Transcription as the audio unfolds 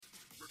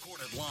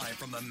live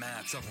from the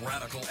mats of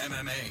Radical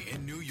MMA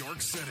in New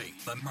York City.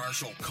 The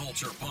Martial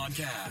Culture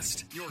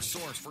Podcast. Your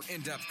source for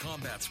in-depth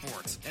combat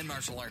sports and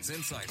martial arts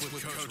insights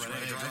with Coach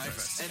Rene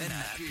Dreyfus and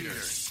Matt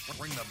Peters.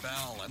 Ring the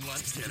bell and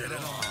let's get it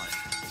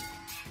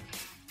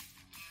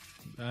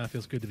on.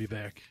 Feels good to be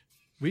back.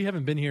 We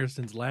haven't been here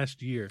since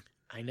last year.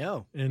 I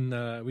know. And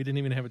we didn't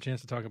even have a chance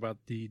to talk about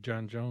the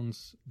John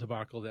Jones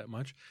debacle that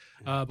much.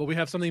 But we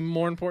have something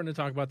more important to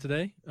talk about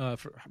today.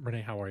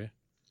 Rene, how are you?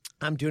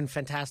 I'm doing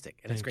fantastic,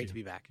 and it's great you. to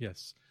be back.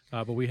 Yes.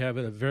 But we have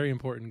a very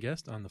important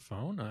guest on the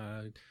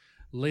phone.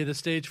 Lay the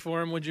stage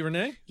for him, would you,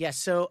 Rene? Yes.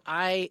 So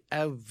I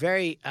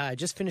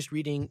just finished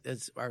reading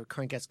our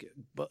current guest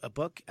a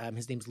book.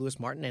 His name's Lewis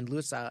Martin. And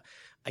Lewis,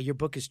 your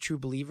book is True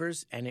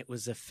Believers, and it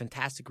was a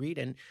fantastic read.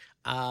 And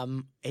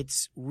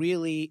it's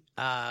really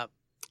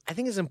I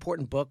think it's an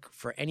important book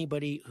for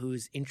anybody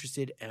who's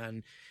interested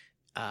in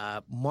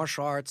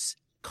martial arts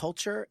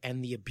culture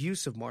and the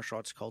abuse of martial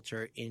arts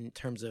culture in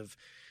terms of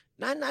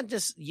not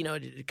just,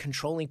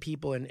 controlling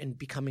people and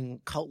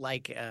becoming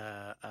cult-like.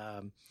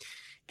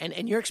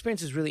 And your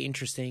experience is really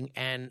interesting.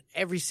 And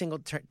every single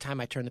time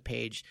I turn the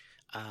page,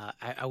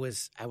 I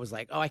was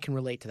like, oh, I can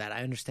relate to that.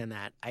 I understand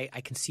that.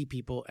 I can see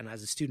people, and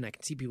as a student, I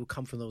can see people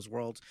come from those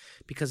worlds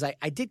because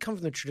I did come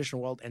from the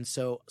traditional world. And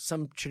so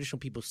some traditional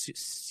people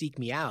seek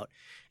me out,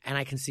 and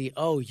I can see,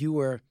 oh, you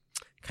were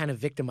kind of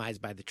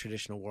victimized by the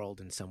traditional world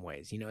in some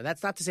ways.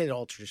 That's not to say that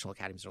all traditional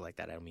academies are like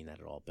that. I don't mean that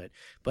at all.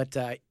 But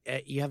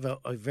you have a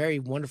very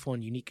wonderful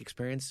and unique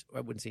experience.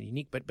 I wouldn't say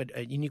unique, but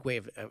a unique way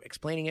of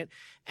explaining it.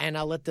 And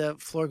I'll let the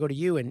floor go to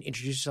you and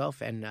introduce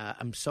yourself. And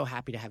I'm so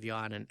happy to have you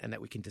on and that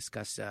we can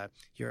discuss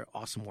your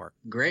awesome work.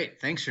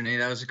 Great. Thanks, Rene.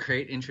 That was a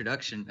great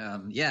introduction.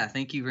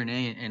 Thank you,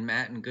 Rene and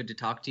Matt, and good to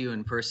talk to you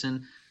in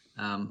person.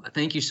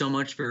 Thank you so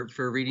much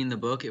for reading the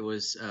book. It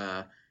was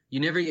you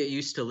never get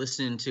used to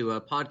listening to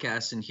a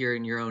podcast and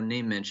hearing your own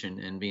name mentioned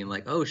and being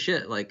like, oh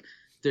shit, like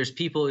there's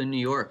people in New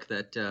York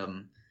that,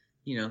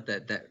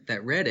 that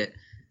read it,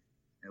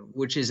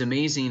 which is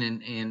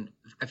amazing. And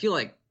I feel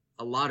like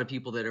a lot of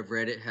people that have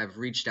read it have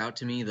reached out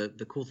to me.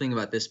 The cool thing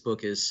about this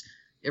book is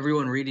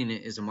everyone reading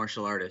it is a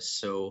martial artist.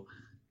 So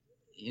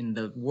in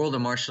the world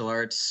of martial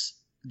arts,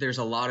 there's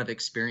a lot of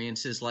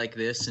experiences like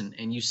this,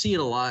 and you see it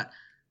a lot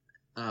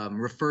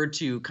referred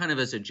to kind of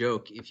as a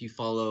joke if you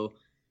follow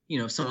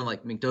someone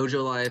like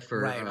McDojo Life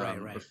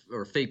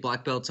or Fake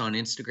Black Belts on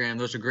Instagram.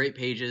 Those are great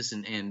pages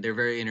and they're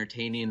very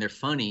entertaining. They're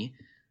funny,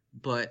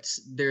 but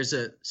there's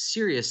a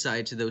serious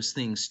side to those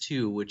things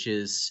too, which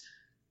is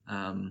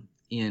often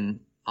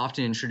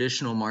in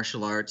traditional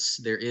martial arts,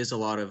 there is a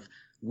lot of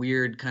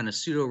weird kind of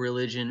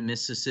pseudo-religion,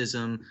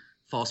 mysticism,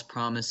 false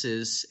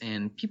promises,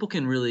 and people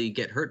can really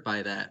get hurt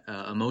by that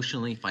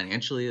emotionally,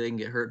 financially. They can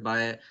get hurt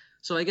by it.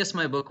 So I guess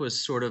my book was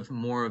sort of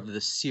more of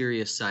the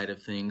serious side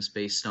of things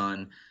based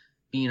on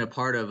being a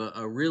part of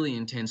a really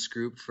intense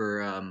group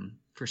for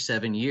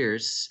 7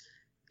 years,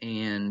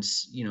 and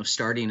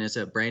starting as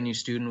a brand new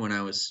student when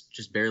I was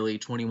just barely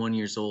 21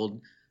 years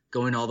old,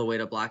 going all the way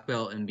to black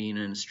belt and being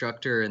an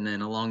instructor, and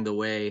then along the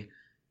way,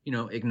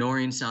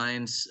 ignoring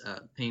signs,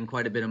 paying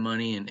quite a bit of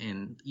money,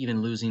 and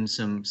even losing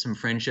some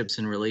friendships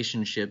and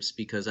relationships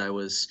because I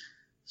was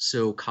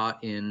so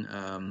caught in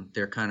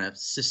their kind of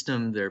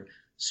system, their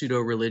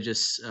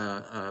pseudo-religious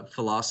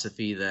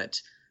philosophy that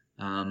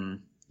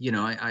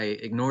I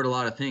ignored a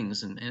lot of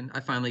things, and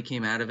I finally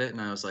came out of it,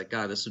 and I was like,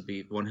 God, this would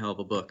be one hell of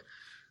a book.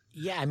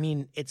 Yeah, I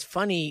mean, it's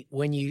funny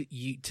when you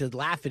to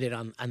laugh at it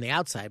on the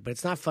outside, but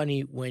it's not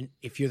funny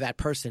if you're that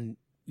person,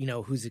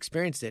 who's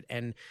experienced it.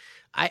 And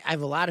I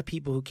have a lot of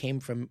people who came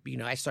from,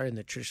 I started in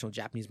the traditional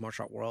Japanese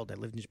martial art world. I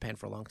lived in Japan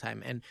for a long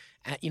time. And,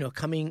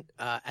 coming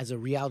as a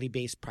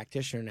reality-based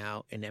practitioner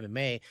now in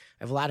MMA, I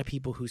have a lot of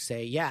people who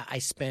say, yeah, I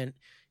spent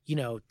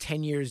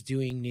 10 years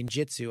doing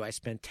ninjutsu. I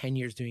spent 10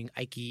 years doing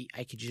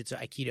aikijitsu,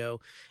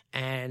 aikido,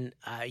 and,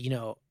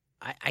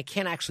 I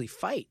can't actually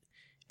fight.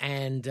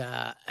 And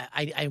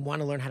I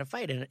want to learn how to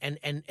fight.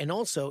 And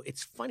also,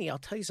 it's funny, I'll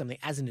tell you something,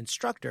 as an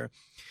instructor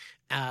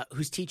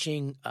who's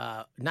teaching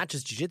not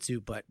just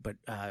jiu-jitsu, but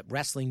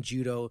wrestling,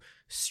 judo,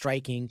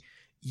 striking,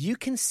 you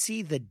can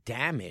see the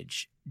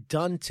damage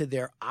done to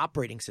their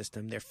operating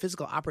system, their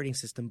physical operating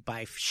system,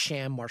 by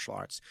sham martial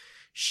arts.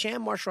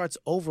 Sham martial arts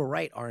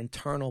overwrite our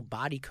internal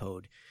body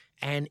code,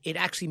 and it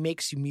actually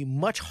makes me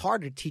much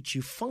harder to teach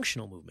you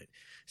functional movement.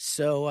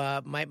 So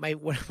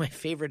one of my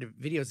favorite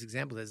videos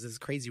examples is this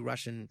crazy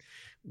Russian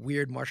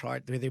weird martial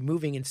art where they're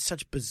moving in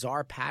such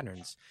bizarre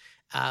patterns,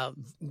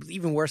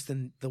 even worse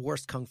than the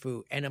worst kung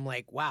fu. And I'm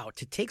like, wow,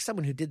 to take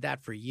someone who did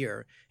that for a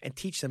year and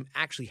teach them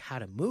actually how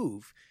to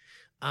move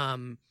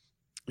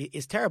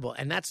is terrible.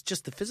 And that's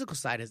just the physical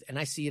side. And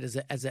I see it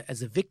as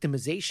a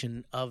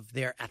victimization of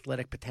their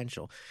athletic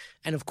potential.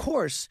 And of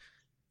course,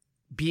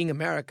 being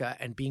America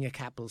and being a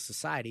capitalist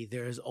society,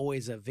 there is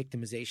always a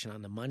victimization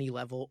on the money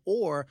level,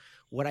 or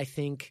what I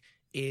think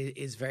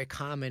is very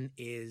common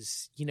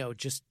is,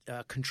 just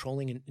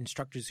controlling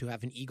instructors who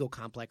have an ego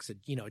complex.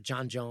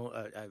 John Jones,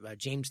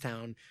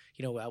 Jamestown.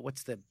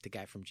 What's the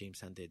guy from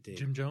Jamestown?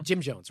 Jim Jones.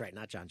 Jim Jones, right?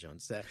 Not John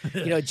Jones.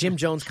 Jim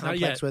Jones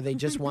complex, where they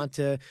just want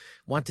to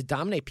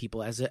dominate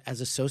people as a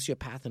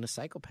sociopath and a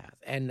psychopath,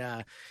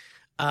 and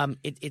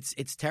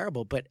it's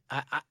terrible. But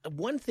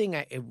one thing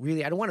I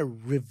don't want to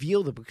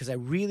reveal the book, because I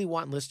really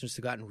want listeners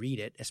to go out and read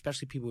it,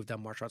 especially people who've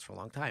done martial arts for a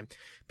long time,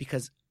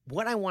 because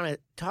what I want to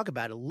talk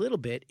about a little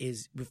bit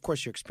is, of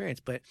course, your experience.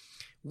 But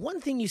one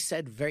thing you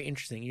said very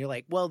interesting. You're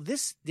like, well,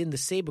 this in the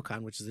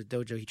Seibukan, which is the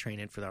dojo he trained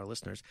in for our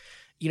listeners,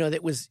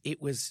 it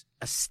was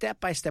a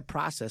step-by-step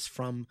process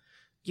from,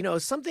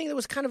 something that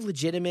was kind of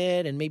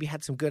legitimate and maybe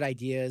had some good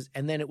ideas,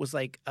 and then it was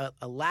like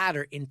a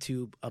ladder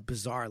into a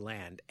bizarre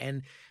land.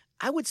 And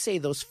I would say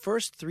those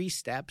first 3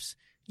 steps,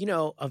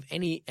 of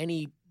any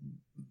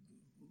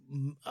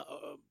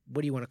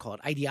what do you want to call it,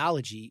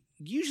 ideology,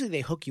 usually they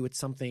hook you with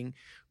something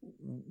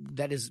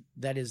that is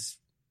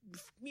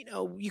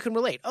you can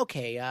relate.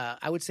 Okay,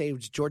 I would say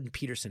Jordan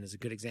Peterson is a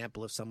good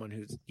example of someone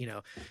who's,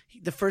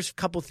 the first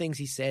couple things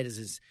he said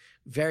is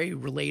very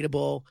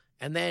relatable,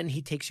 and then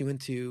he takes you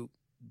into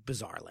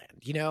bizarre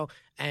land,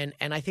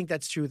 and I think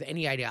that's true with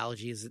any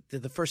ideology, is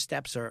that the first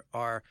steps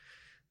are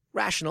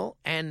rational,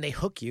 and they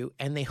hook you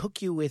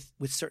with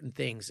certain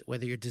things,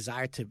 whether your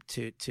desire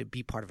to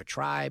be part of a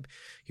tribe,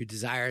 your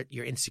desire,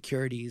 your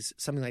insecurities,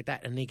 something like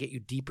that, and they get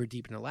you deeper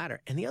in the ladder.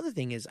 And the other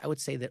thing is, I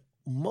would say that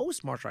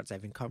most martial arts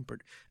I've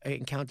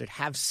encountered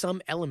have some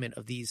element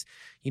of these,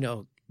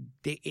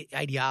 the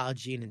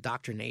ideology and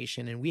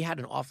indoctrination. And we had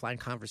an offline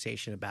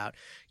conversation about,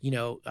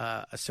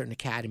 a certain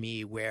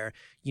academy where,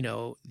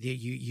 you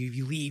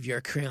leave, you're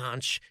a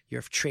creanche, you're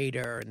a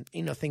traitor,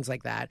 and, things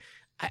like that.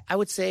 I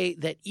would say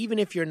that even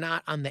if you're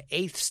not on the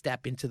 8th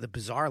step into the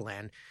bizarre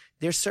land,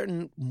 there's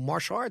certain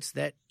martial arts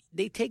that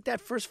they take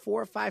that first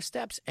 4 or 5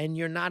 steps, and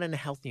you're not in a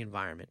healthy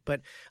environment.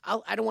 But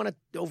I don't want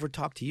to over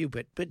talk to you,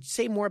 but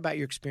say more about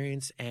your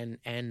experience and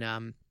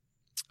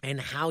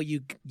how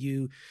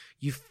you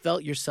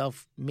felt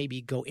yourself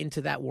maybe go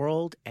into that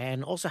world,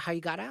 and also how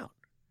you got out.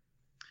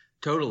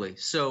 Totally.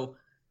 So,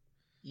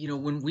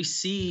 when we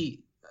see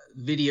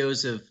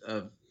videos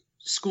of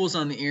schools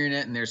on the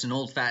internet, and there's an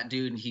old fat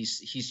dude, and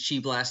he's chi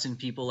blasting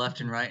people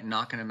left and right and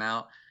knocking them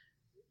out,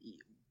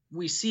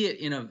 we see it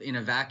in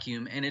a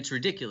vacuum, and it's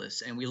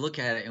ridiculous. And we look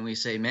at it and we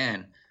say,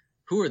 man,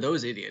 who are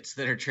those idiots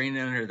that are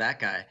training under that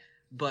guy?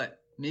 But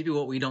maybe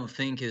what we don't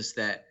think is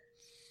that,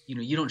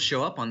 you don't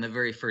show up on the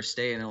very first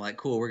day and they're like,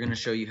 cool, we're going to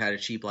show you how to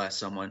chi blast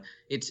someone.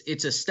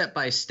 It's a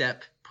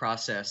step-by-step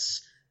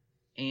process.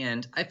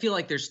 And I feel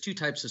like there's 2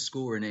 types of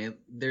school, Renee.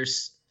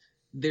 There's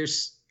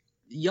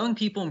young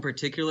people in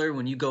particular.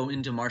 When you go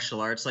into martial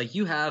arts, like,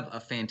 you have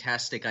a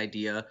fantastic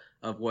idea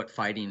of what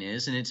fighting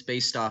is, and it's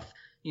based off,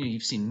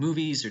 you've seen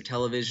movies or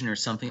television or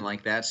something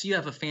like that. So you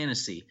have a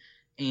fantasy,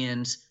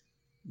 and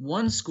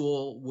one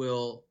school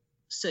will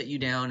set you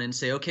down and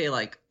say, okay,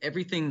 like,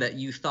 everything that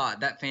you thought,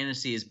 that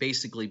fantasy is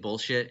basically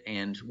bullshit,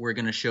 and we're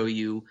going to show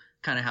you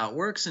kind of how it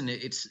works. And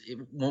it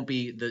won't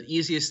be the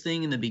easiest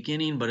thing in the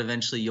beginning, but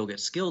eventually you'll get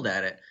skilled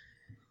at it.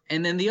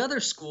 And then the other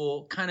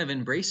school kind of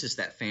embraces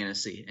that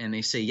fantasy, and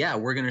they say, yeah,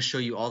 we're going to show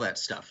you all that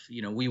stuff.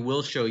 We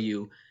will show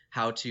you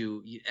how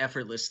to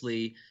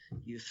effortlessly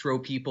throw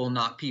people,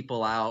 knock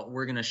people out.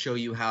 We're going to show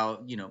you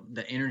how,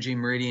 the energy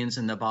meridians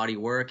in the body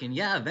work. And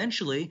yeah,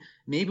 eventually,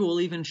 maybe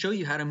we'll even show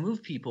you how to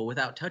move people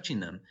without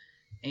touching them.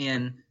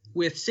 And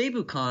with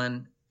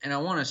Seibukan, and I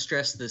want to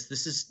stress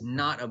this is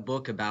not a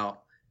book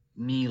about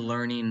me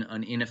learning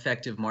an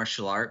ineffective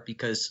martial art,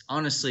 because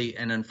honestly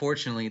and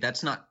unfortunately,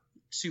 that's not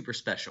super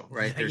special,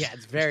 right? There's,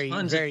 it's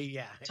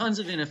tons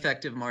of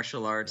ineffective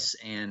martial arts,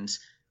 and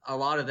a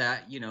lot of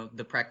that,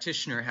 the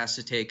practitioner has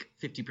to take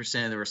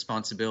 50% of the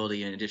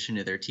responsibility in addition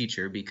to their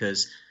teacher,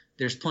 because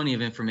there's plenty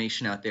of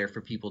information out there for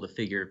people to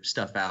figure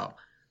stuff out.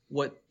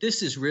 What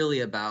this is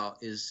really about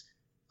is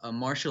a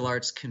martial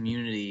arts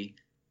community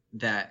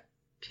that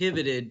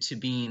pivoted to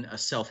being a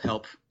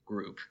self-help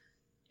group,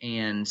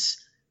 and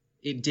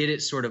it did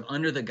it sort of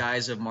under the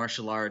guise of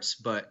martial arts.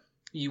 But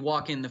you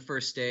walk in the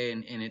first day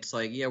and it's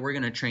like, yeah, we're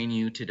going to train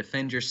you to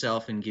defend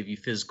yourself and give you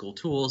physical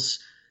tools.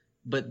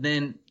 But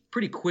then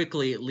pretty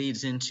quickly it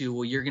leads into,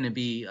 well, you're going to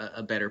be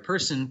a better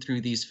person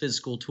through these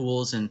physical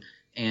tools. And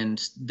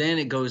then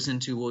it goes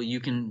into, well, you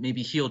can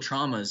maybe heal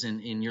traumas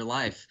in your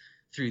life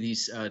through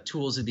these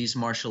tools of these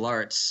martial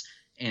arts.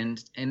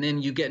 And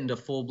then you get into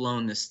full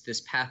blown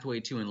this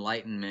pathway to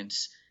enlightenment.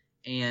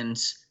 And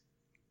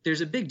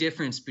there's a big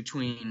difference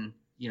between,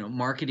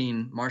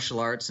 marketing martial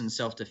arts and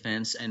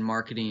self-defense and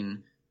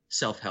marketing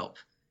self-help.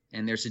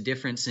 And there's a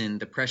difference in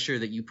the pressure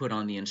that you put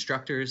on the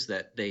instructors,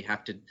 that they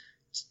have to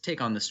take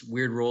on this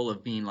weird role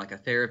of being like a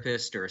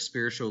therapist or a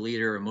spiritual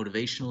leader or a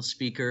motivational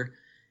speaker.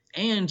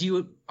 And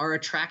you are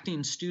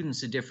attracting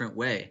students a different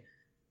way.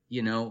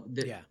 You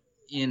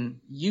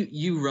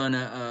run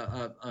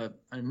a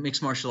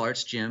mixed martial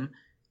arts gym,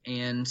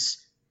 and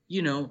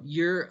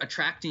you're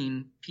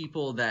attracting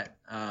people that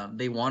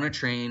they want to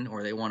train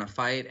or they want to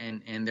fight,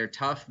 and they're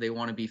tough. They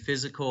want to be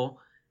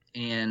physical.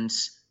 and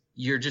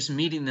you're just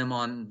meeting them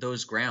on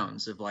those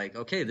grounds of like,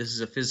 okay, this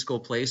is a physical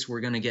place. We're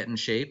going to get in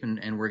shape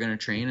and we're going to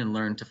train and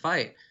learn to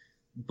fight.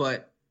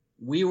 But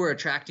we were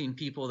attracting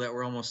people that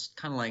were almost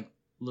kind of like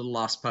little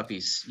lost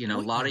puppies, a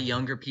lot of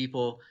younger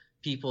people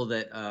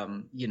that,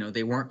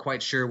 they weren't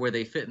quite sure where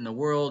they fit in the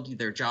world.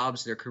 Their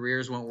jobs, their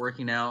careers weren't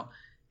working out.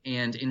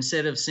 And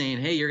instead of saying,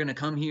 hey, you're going to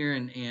come here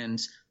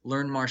and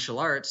learn martial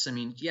arts, I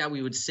mean, yeah,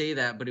 we would say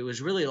that, but it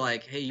was really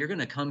like, hey, you're going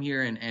to come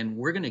here and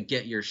we're going to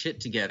get your shit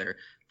together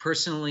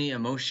personally,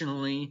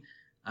 emotionally.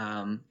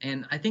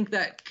 And I think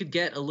that could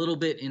get a little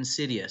bit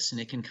insidious,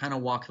 and it can kind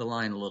of walk the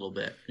line a little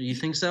bit. Do you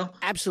think so?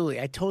 Absolutely.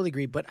 I totally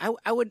agree. But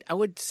I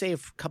would say a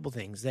couple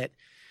things that,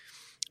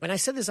 and I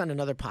said this on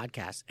another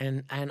podcast,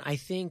 and I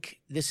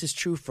think this is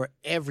true for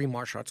every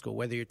martial arts school,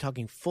 whether you're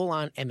talking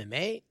full-on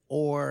MMA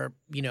or,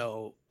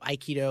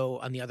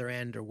 Aikido on the other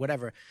end or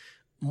whatever.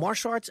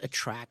 Martial arts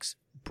attracts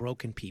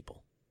broken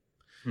people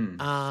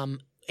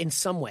in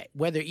some way,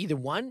 whether either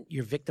one,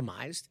 you're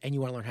victimized and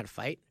you want to learn how to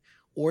fight,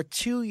 or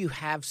two, you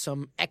have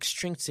some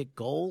extrinsic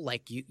goal.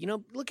 Like,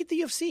 look at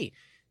the UFC.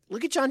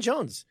 Look at John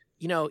Jones.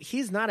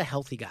 He's not a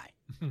healthy guy.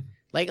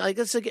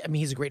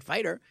 He's a great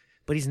fighter,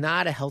 but he's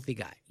not a healthy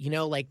guy.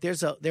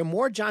 There are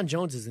more John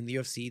Joneses in the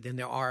UFC than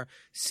there are,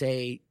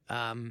 say,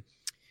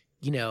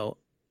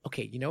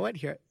 okay, you know what?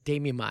 Here,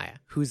 Damian Maia,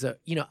 who's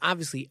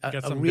obviously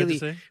a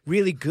really,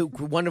 really good,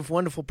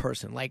 wonderful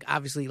person. Like,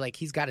 obviously, like,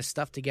 he's got his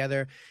stuff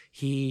together.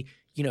 He's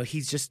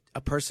just a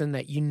person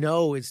that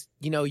is,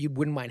 you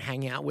wouldn't mind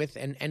hanging out with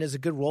and is a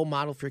good role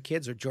model for your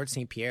kids, or George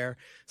St. Pierre,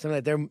 something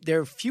like that.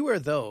 There are fewer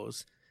of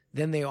those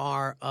than they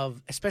are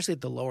of, especially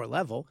at the lower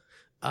level,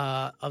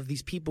 of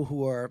these people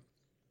who are,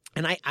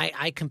 and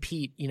I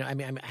compete,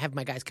 I have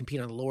my guys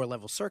compete on the lower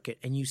level circuit,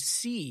 and you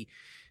see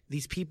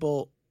these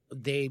people,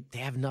 they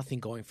have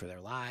nothing going for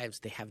their lives.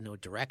 They have no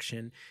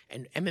direction.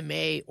 And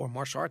MMA or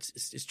martial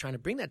arts is trying to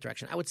bring that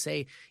direction. I would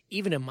say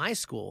even in my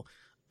school,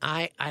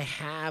 I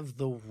have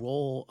the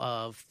role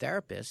of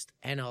therapist,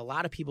 and a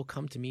lot of people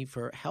come to me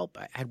for help.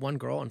 I had one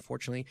girl,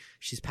 unfortunately,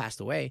 she's passed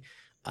away,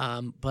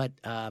 but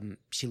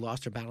she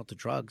lost her battle to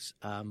drugs.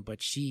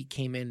 But she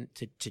came in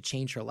to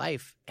change her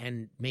life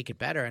and make it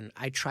better, and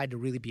I tried to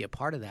really be a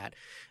part of that.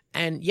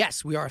 And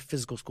yes, we are a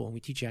physical school, and we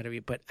teach you how to be,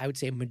 but I would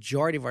say a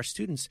majority of our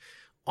students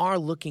are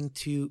looking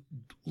to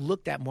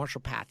look that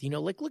martial path.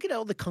 Look at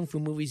all the kung fu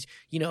movies,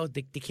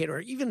 the kid, or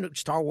even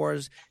Star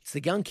Wars. It's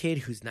the young kid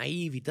who's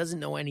naive. He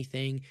doesn't know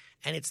anything.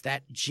 And it's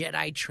that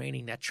Jedi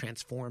training that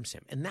transforms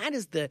him. And that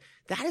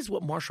is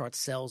what martial arts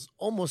sells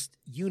almost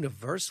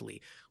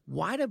universally.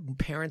 Why do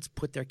parents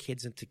put their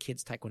kids into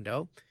kids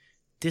taekwondo?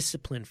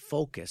 Discipline,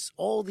 focus,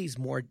 all these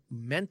more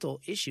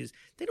mental issues.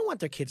 They don't want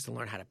their kids to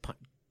learn how to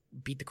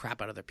beat the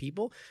crap out of other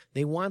people.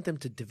 They want them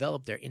to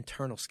develop their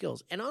internal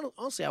skills. And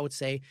honestly, I would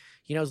say,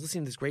 I was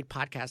listening to this great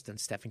podcast on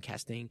Stephen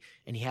Casting,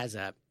 and he has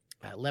a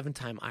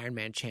 11-time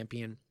Ironman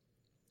champion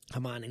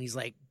come on, and he's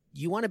like,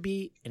 you want to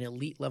be an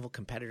elite level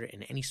competitor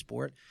in any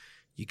sport,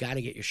 you got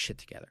to get your shit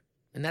together.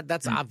 And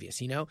that's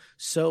obvious,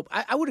 So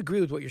I would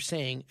agree with what you're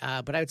saying,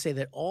 but I would say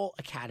that all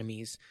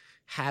academies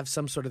have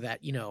some sort of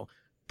that,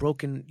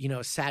 broken,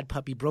 sad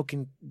puppy,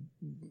 broken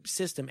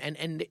system,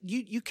 and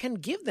you can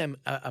give them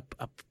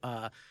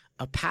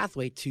a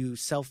pathway to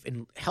self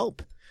and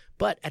help,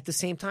 but at the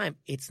same time,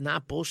 it's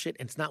not bullshit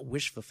and it's not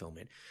wish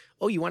fulfillment.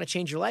 Oh, you want to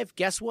change your life?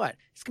 Guess what?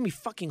 It's gonna be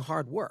fucking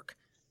hard work.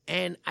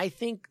 And I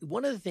think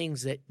one of the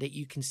things that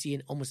you can see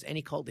in almost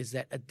any cult is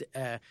that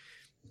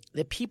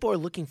that people are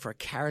looking for a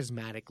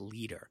charismatic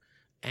leader.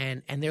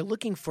 And they're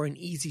looking for an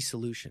easy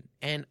solution.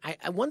 And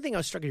one thing I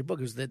was struck in your book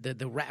was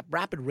the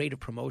rapid rate of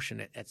promotion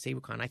at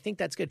SabreCon. I think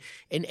that's good.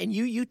 And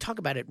you talk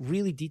about it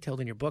really detailed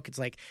in your book. It's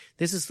like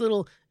there's this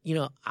little,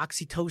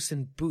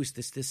 oxytocin boost,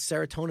 this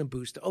serotonin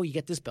boost. Oh, you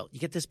get this belt, you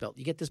get this belt,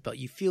 you get this belt.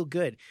 You feel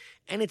good.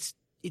 And it's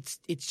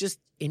just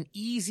an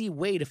easy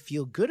way to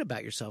feel good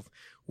about yourself.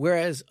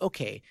 Whereas,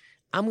 okay,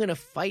 I'm going to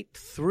fight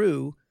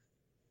through,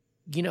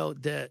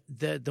 the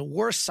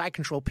worst side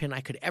control pin I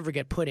could ever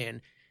get put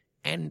in,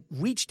 and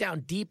reach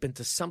down deep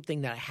into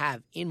something that I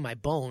have in my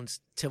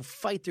bones to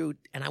fight through.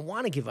 And I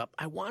want to give up,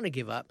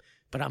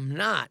 but I'm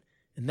not.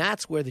 And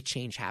that's where the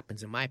change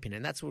happens, in my opinion.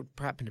 And that's what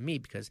happened to me,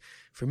 because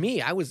for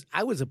me, I was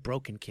a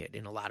broken kid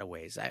in a lot of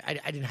ways. I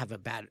didn't have a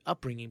bad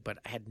upbringing, but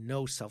I had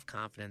no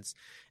self-confidence.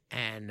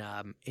 And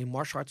in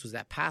martial arts was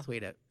that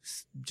pathway to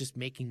just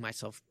making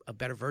myself a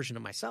better version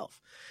of myself.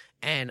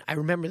 And I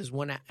remember there's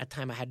a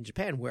time I had in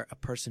Japan where a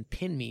person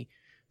pinned me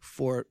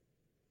for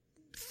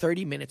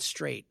 30 minutes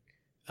straight.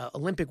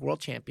 Olympic and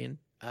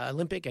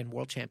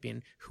world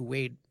champion who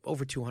weighed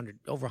over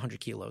 100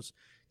 kilos,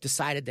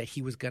 decided that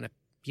he was going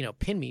to,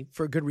 pin me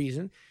for a good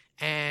reason.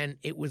 And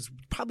it was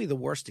probably the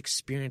worst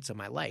experience of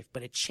my life,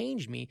 but it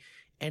changed me.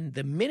 And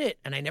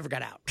I never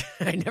got out.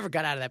 I never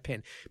got out of that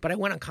pin, but I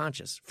went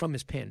unconscious from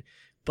his pin.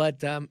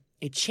 But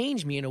it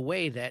changed me in a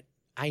way that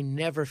I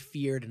never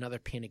feared another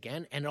pin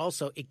again. And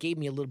also it gave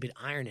me a little bit of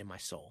iron in my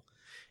soul.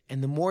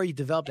 And the more you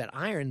develop that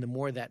iron, the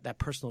more that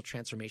personal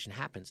transformation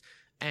happens.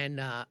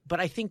 And but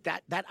I think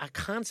that a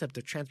concept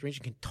of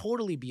transformation can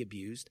totally be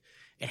abused.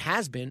 It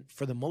has been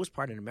for the most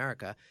part in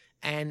America,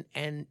 and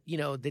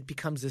that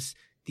becomes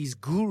these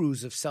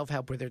gurus of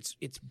self-help, whether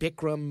it's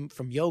Bikram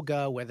from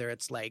yoga, whether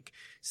it's like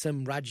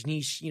some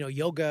Rajneesh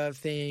yoga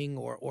thing,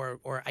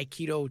 or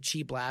Aikido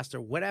Chi Blast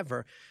or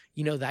whatever.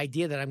 The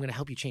idea that I'm going to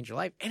help you change your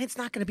life, and it's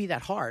not going to be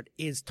that hard,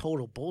 is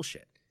total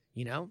bullshit.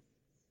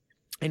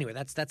 Anyway,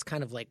 that's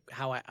kind of like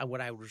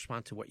what I would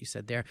respond to what you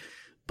said there.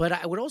 But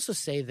I would also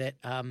say that,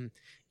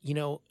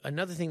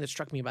 another thing that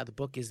struck me about the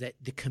book is that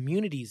the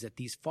communities that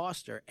these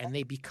foster, and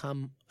they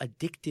become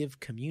addictive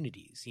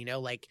communities,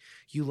 like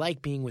you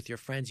like being with your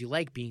friends, you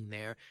like being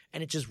there,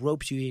 and it just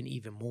ropes you in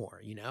even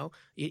more, you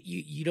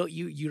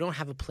don't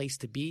have a place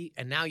to be,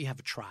 and now you have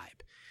a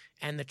tribe.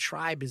 And the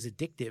tribe is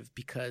addictive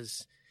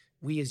because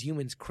we as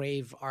humans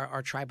crave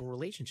our tribal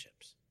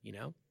relationships,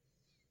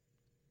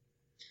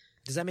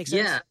 Does that make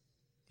sense?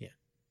 Yeah.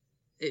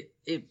 Yeah.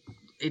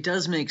 It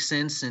does make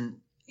sense. And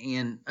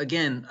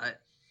again,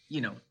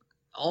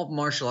 all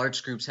martial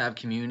arts groups have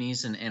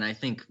communities, and I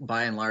think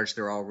by and large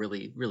they're all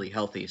really, really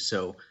healthy.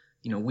 So,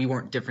 we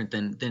weren't different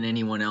than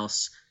anyone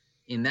else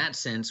in that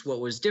sense. What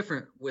was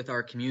different with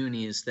our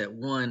community is that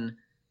one,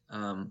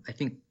 I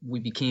think we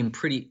became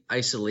pretty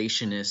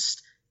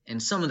isolationist,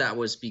 and some of that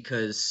was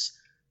because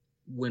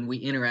when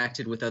we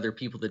interacted with other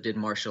people that did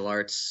martial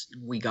arts,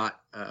 we got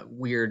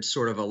weird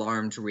sort of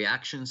alarmed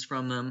reactions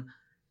from them.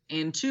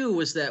 And two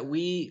was that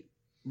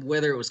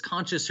whether it was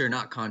conscious or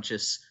not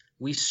conscious,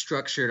 we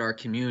structured our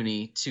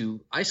community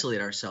to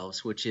isolate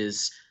ourselves, which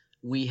is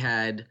we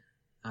had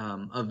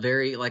a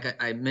very,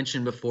 like I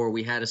mentioned before,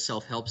 we had a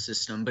self-help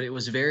system, but it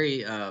was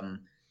very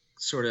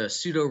sort of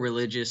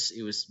pseudo-religious.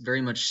 It was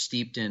very much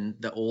steeped in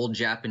the old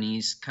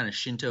Japanese kind of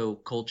Shinto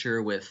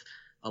culture with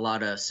a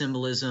lot of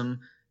symbolism,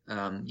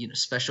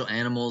 special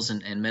animals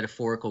and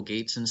metaphorical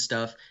gates and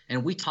stuff.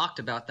 And we talked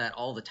about that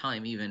all the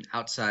time, even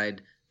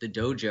outside the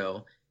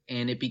dojo.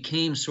 And it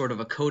became sort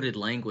of a coded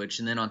language.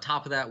 And then on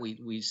top of that,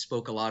 we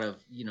spoke a lot of,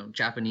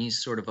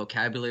 Japanese sort of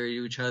vocabulary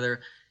to each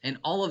other. And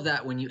all of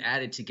that, when you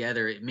add it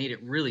together, it made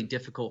it really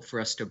difficult for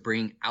us to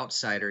bring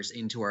outsiders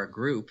into our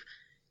group.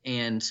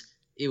 And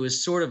it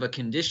was sort of a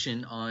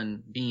condition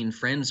on being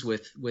friends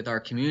with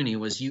our community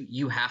was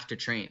you have to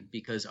train,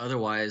 because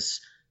otherwise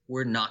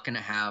we're not going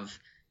to have,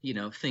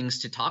 things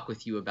to talk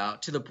with you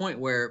about, to the point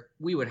where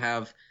we would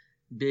have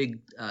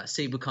big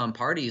Seibukan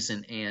parties,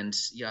 and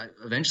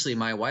eventually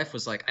my wife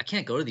was like, I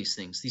can't go to these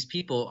things. These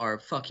people are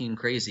fucking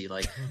crazy.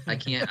 Like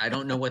I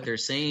don't know what they're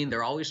saying.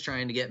 They're always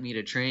trying to get me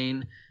to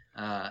train.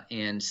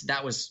 And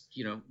that was,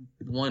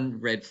 one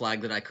red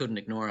flag that I couldn't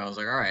ignore. I was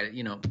like, all right,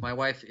 my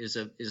wife is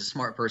a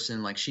smart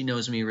person. Like, she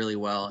knows me really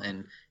well,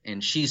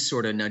 and she's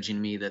sort of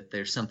nudging me that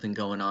there's something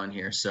going on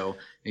here. So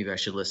maybe I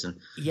should listen.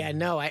 Yeah,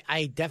 no,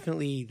 I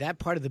definitely, that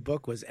part of the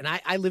book was, and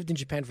I lived in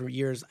Japan for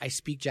years. I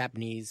speak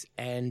Japanese,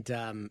 and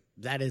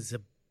that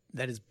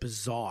is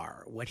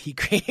bizarre what he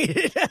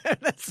created.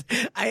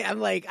 I'm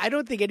like, I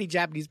don't think any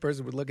Japanese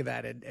person would look at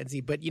that and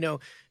see. But the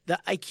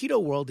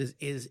Aikido world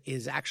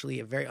is actually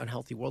a very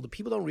unhealthy world. And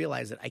people don't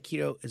realize that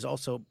Aikido is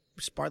also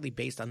partly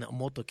based on the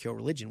Omotokyo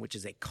religion, which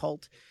is a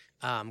cult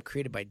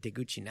created by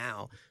Deguchi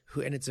Nao,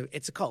 and it's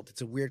a cult.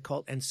 It's a weird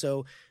cult, and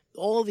so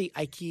all the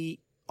Aiki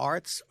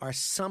arts are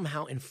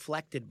somehow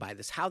inflected by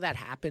this. How that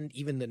happened,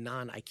 even the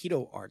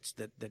non-Aikido arts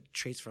that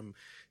trace from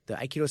the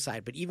Aikido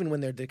side, but even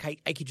when they're the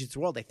Aikijutsu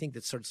world, I think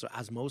that's sort of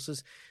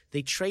osmosis.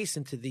 They trace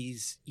into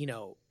these,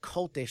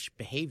 cultish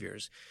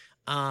behaviors.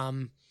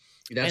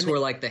 That's where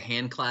like the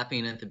hand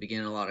clapping at the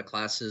beginning of a lot of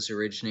classes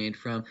originated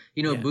from.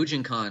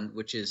 Bujinkan,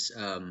 which is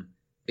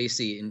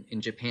basically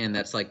in Japan,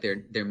 that's like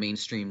their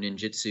mainstream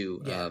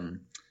ninjutsu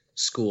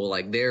school.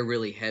 Like, they're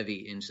really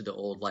heavy into the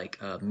old like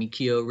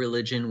Mikyo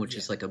religion, which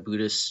is like a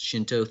Buddhist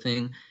Shinto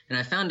thing. And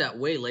I found out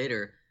way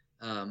later,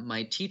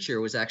 my teacher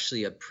was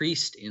actually a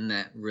priest in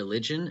that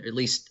religion. Or at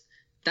least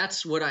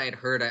that's what I had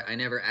heard. I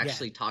never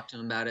actually talked to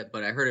him about it,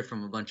 but I heard it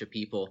from a bunch of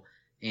people.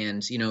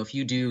 And if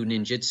you do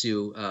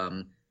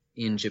ninjutsu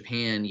in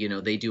Japan,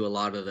 they do a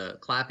lot of the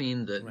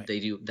clapping. They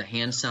do the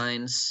hand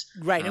signs.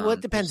 Right. And well,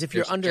 it depends if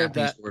you're under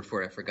Japanese word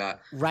for it. I forgot.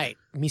 Right.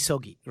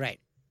 Misogi. Right.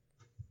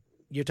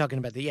 You're talking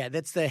about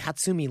that's the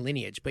Hatsumi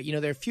lineage. But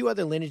there are a few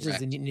other lineages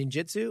in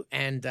ninjutsu,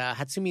 and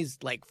Hatsumi's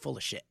like full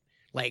of shit.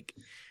 Like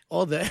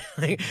all the,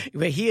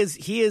 but he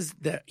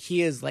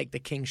is like the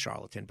king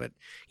charlatan. But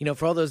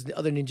for all those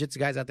other ninjutsu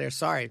guys out there,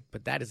 sorry,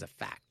 but that is a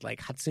fact. Like,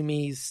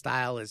 Hatsumi's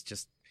style is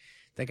just,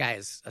 the guy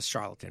is a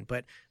charlatan.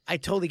 But I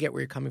totally get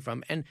where you're coming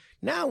from. And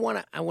now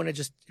I want to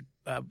just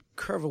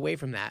curve away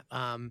from that.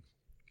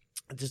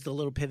 Just a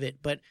little pivot.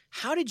 But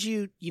how did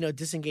you,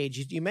 disengage?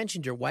 You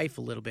mentioned your wife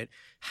a little bit.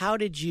 How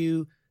did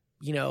you,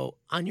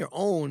 on your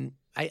own?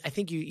 I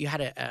think you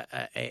had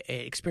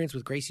a experience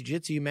with Gracie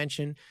Jiu-Jitsu. You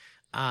mentioned.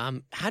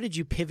 How did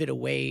you pivot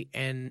away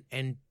and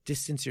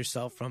distance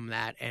yourself from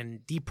that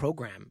and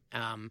deprogram?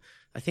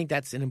 I think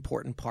that's an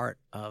important part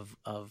of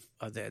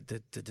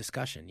the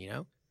discussion.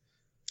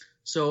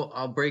 So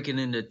I'll break it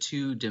into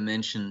two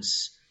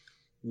dimensions.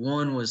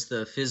 One was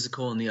the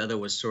physical, and the other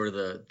was sort of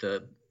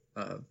the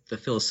the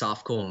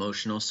philosophical,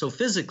 emotional. So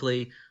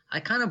physically, I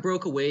kind of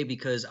broke away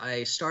because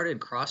I started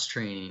cross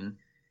training,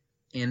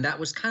 and that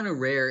was kind of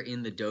rare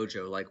in the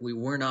dojo. Like, we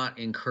were not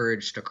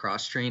encouraged to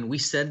cross train. We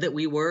said that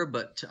we were,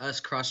 but to us,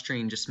 cross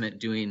train just meant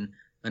doing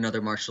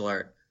another martial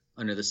art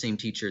under the same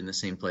teacher in the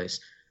same place,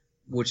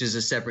 which is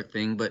a separate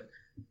thing. But,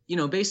 you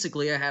know,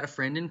 basically I had a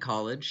friend in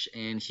college,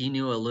 and he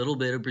knew a little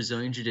bit of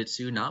Brazilian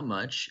Jiu-Jitsu, not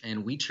much,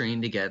 and we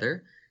trained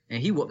together,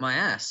 and he whooped my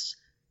ass.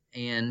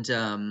 And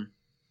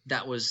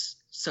that was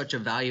such a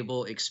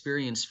valuable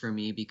experience for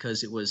me,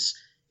 because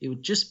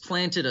it just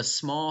planted a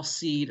small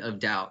seed of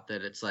doubt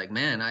that it's like,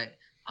 man,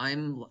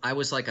 I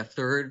was like a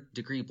 3rd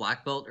degree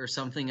black belt or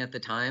something at the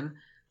time.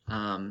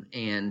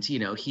 And, you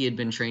know, he had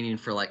been training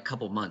for like a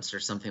couple months or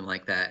something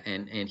like that.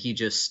 And he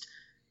just,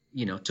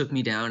 you know, took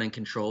me down and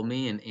controlled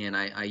me. And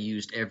I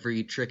used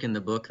every trick in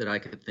the book that I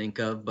could think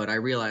of, but I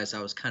realized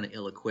I was kind of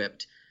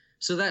ill-equipped.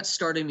 So that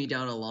started me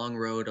down a long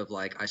road of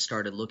like, I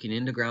started looking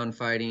into ground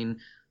fighting.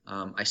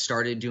 I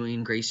started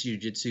doing Gracie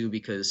Jiu-Jitsu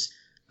because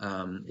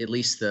at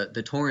least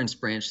the Torrance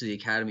branch of the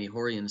Academy,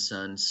 Horian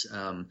Sons,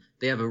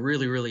 they have a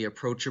really, really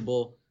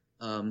approachable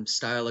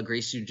style of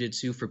Gracie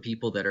Jiu-Jitsu for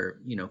people that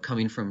are, you know,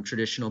 coming from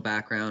traditional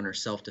background or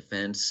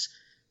self-defense.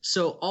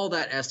 So all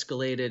that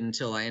escalated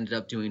until I ended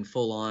up doing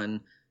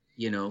full-on,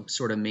 you know,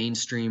 sort of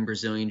mainstream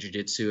Brazilian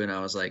Jiu-Jitsu. And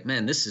I was like,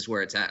 man, this is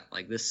where it's at.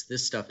 Like, this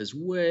stuff is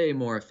way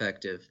more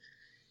effective.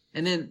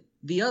 And then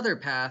the other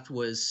path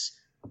was,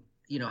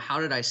 you know,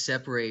 how did I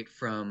separate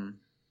from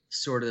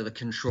sort of the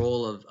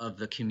control of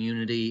the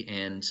community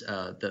and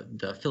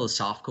the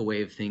philosophical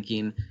way of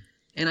thinking?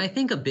 And I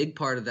think a big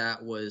part of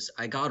that was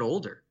I got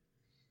older.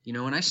 You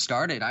know, when I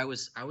started, I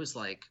was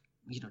like,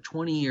 you know,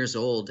 20 years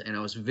old, and I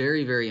was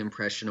very, very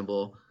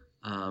impressionable.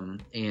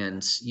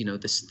 And, you know,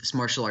 this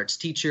martial arts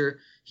teacher,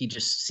 he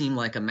just seemed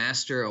like a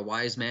master, a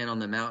wise man on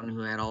the mountain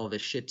who had all of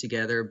his shit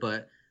together.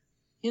 But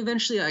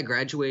eventually I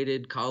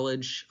graduated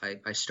college.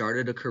 I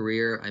started a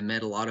career. I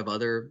met a lot of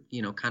other,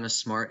 you know, kind of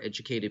smart,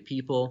 educated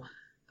people.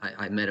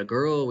 I met a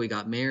girl, we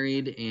got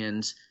married,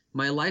 and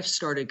my life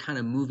started kind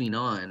of moving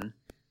on.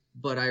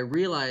 But I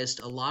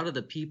realized a lot of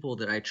the people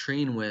that I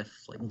train with,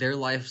 like, their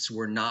lives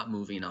were not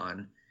moving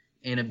on.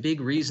 And a big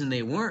reason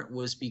they weren't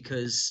was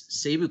because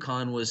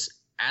Seibukan was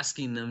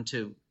asking them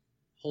to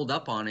hold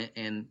up on it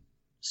and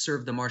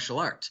serve the martial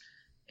art.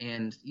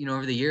 And, you know,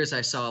 over the years,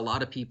 I saw a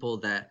lot of people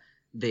that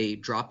they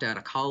dropped out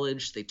of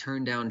college, they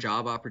turned down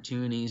job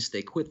opportunities,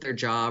 they quit their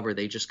job, or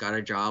they just got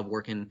a job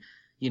working,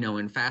 you know,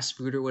 in fast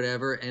food or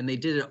whatever. And they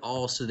did it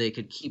all so they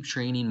could keep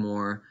training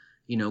more,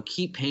 you know,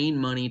 keep paying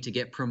money to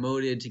get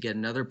promoted, to get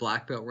another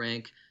black belt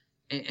rank.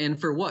 And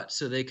for what?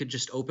 So they could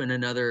just open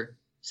another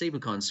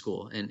Seibukan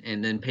school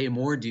and then pay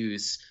more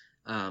dues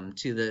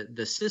to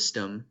the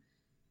system.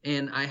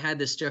 And I had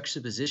this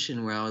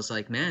juxtaposition where I was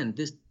like, man,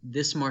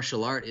 this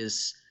martial art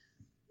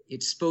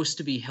it's supposed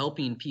to be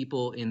helping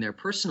people in their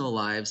personal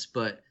lives,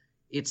 but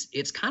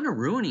it's kind of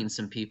ruining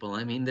some people.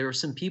 I mean, there were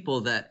some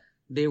people that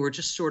they were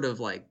just sort of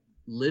like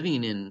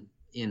living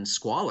in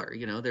squalor.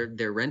 You know,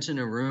 they're renting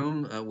a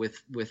room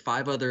with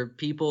 5 other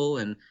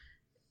people,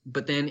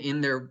 but then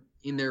in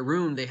their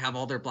room they have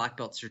all their black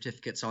belt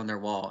certificates on their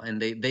wall,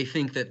 and they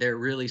think that they're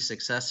really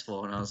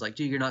successful. And I was like,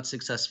 dude, you're not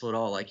successful at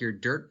all. Like, you're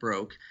dirt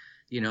broke.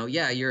 You know,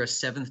 yeah, you're a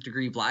 7th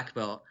degree black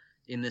belt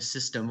in this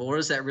system, but what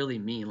does that really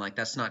mean? Like,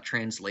 that's not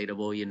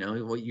translatable. You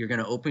know, you're going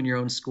to open your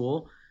own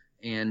school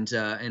and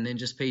then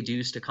just pay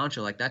dues to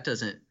Contra. Like, that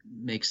doesn't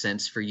make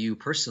sense for you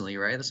personally,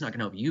 right? That's not going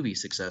to help you be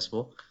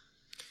successful.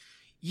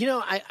 You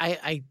know,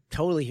 I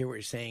totally hear what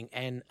you're saying.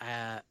 And,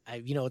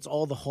 you know, it's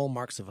all the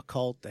hallmarks of a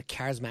cult, a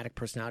charismatic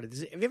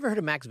personality. Have you ever heard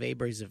of Max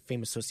Weber? He's a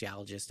famous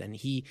sociologist, and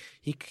he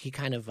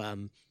kind of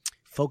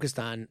focused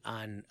on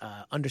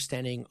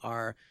understanding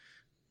our –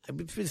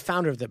 the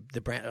founder of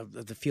the brand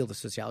of the field of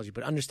sociology,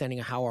 but understanding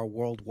how our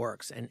world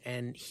works.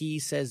 And he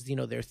says, you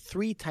know, there are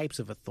 3 types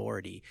of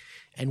authority,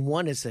 and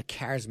one is a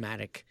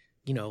charismatic,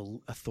 you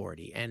know,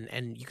 authority.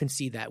 And you can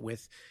see that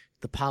with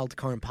the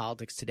current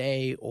politics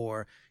today,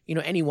 or, you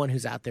know, anyone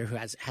who's out there who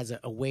has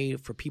a way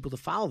for people to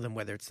follow them,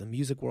 whether it's the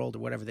music world or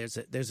whatever. There's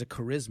a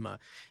charisma,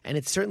 and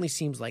it certainly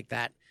seems like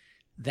that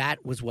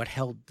was what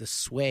held the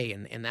sway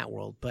in that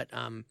world. But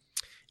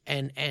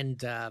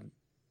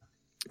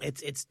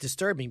it's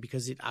disturbing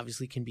because it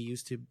obviously can be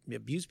used to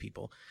abuse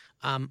people.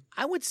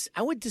 I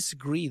would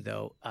disagree,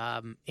 though,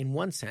 in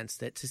one sense,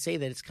 that to say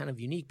that it's kind of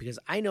unique, because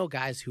I know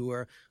guys who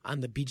are on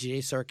the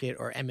BJJ circuit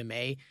or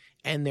MMA,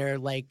 and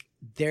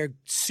they're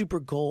super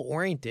goal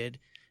oriented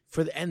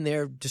and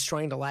they're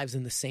destroying their lives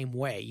in the same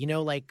way. You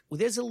know, like,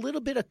 there's a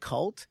little bit of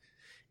cult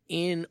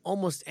in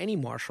almost any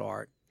martial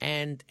art,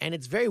 and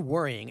it's very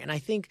worrying. And I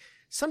think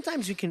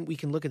sometimes we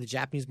can look at the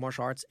Japanese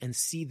martial arts and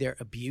see their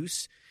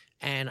abuse.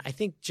 And I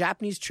think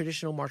Japanese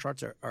traditional martial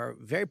arts are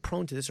very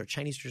prone to this, or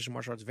Chinese traditional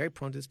martial arts are very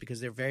prone to this, because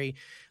they're very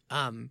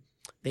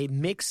they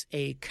mix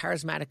a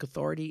charismatic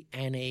authority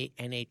and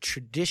a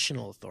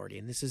traditional authority.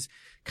 And this is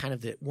kind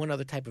of the one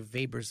other type of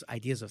Weber's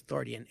ideas of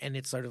authority. And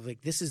it's sort of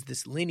like, this is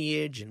this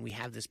lineage, and we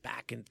have this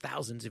back in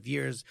thousands of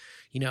years,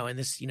 you know, and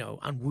this, you know,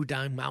 on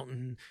Wudang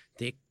Mountain,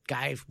 the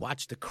guy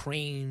watched the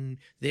crane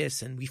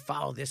this, and we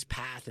follow this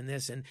path and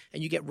this, and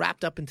you get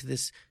wrapped up into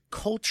this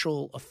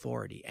cultural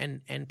authority,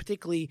 and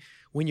particularly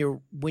when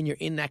you're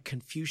in that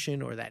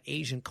Confucian or that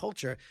Asian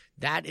culture,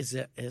 that is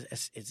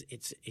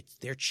it's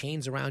their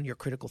chains around your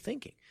critical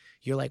thinking.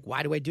 You're like,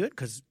 why do I do it?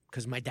 Because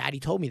my daddy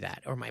told me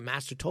that, or my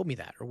master told me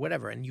that, or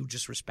whatever, and you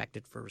just respect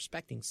it for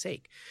respecting's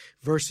sake,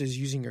 versus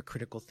using your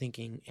critical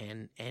thinking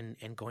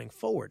and going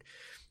forward.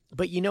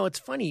 But it's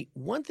funny.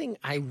 One thing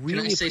I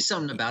really can I say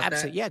something about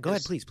that? Yeah, go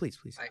ahead, please.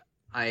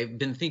 I've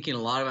been thinking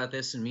a lot about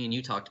this, and me and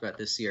you talked about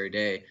this the other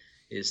day.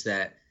 Is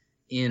that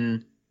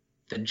in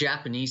the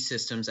Japanese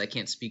systems? I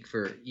can't speak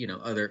for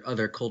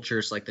other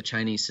cultures like the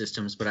Chinese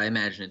systems, but I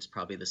imagine it's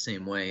probably the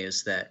same way.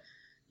 Is that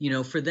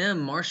for them,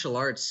 martial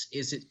arts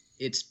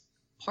it's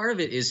part of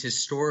it is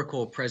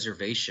historical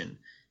preservation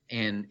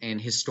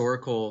and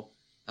historical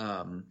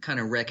kind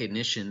of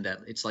recognition that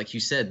it's like you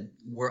said,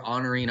 we're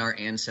honoring our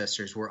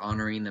ancestors, we're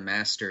honoring the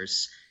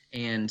masters.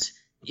 And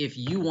if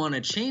you want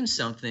to change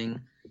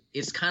something,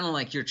 it's kind of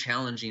like you're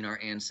challenging our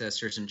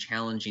ancestors and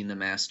challenging the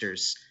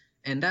masters.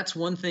 And that's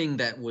one thing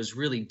that was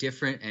really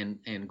different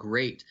and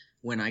great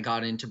when I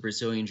got into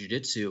Brazilian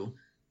Jiu-Jitsu,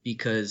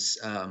 because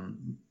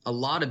a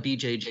lot of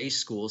BJJ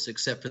schools,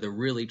 except for the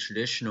really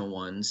traditional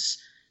ones,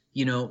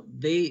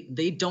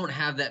 they don't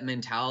have that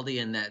mentality,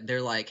 and that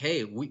they're like,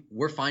 hey,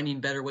 we're finding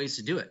better ways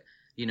to do it.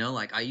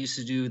 Like I used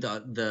to do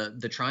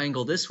the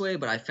triangle this way,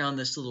 but I found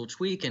this little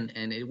tweak and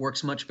it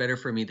works much better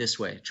for me this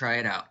way. Try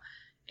it out.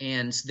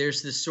 And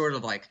there's this sort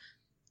of like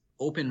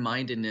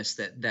open-mindedness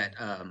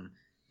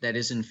that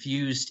is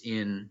infused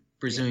in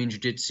Brazilian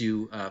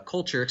Jiu-Jitsu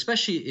culture,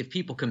 especially if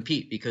people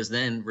compete, because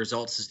then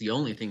results is the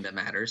only thing that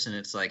matters. And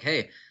it's like,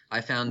 hey,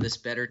 I found this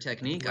better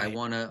technique. Right. I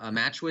want a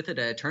match with it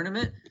at a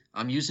tournament.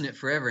 I'm using it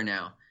forever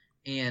now.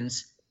 And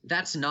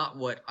that's not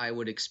what I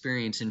would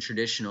experience in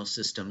traditional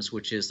systems,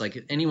 which is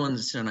like anyone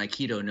that's done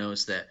Aikido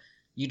knows that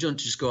you don't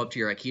just go up to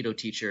your Aikido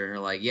teacher and are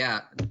like,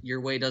 yeah,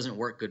 your way doesn't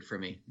work good for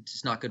me.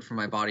 It's not good for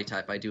my body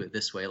type. I do it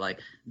this way. Like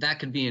that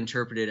could be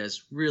interpreted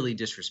as really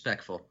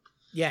disrespectful.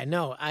 Yeah,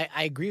 no,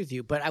 I agree with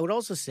you. But I would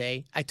also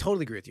say, I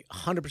totally agree with you,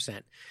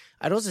 100%.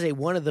 I'd also say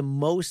one of the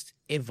most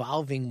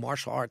evolving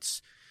martial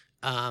arts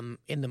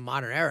in the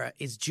modern era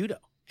is judo.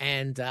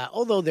 And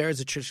although there is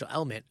a traditional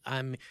element,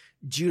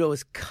 judo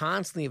is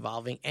constantly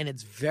evolving, and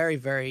it's very,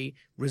 very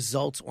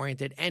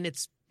results-oriented. And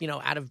it's,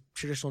 out of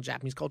traditional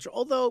Japanese culture.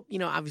 Although,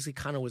 obviously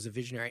Kano was a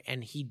visionary,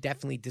 and he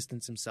definitely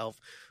distanced himself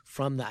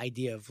from the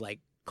idea of like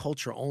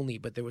culture only,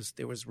 but there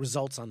was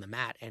results on the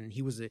mat, and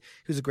he was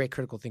a great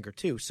critical thinker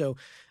too. So,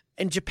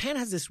 and Japan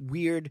has this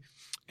weird,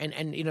 and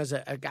as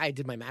a guy I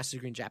did my master's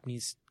degree in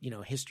Japanese,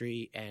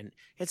 history, and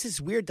it's this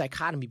weird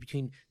dichotomy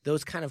between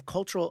those kind of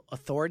cultural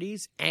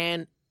authorities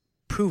and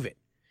prove it.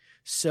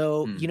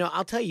 So,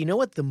 I'll tell you,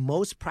 what the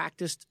most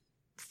practiced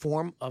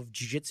form of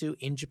jiu-jitsu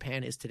in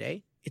Japan is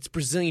today? It's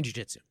Brazilian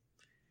jiu-jitsu.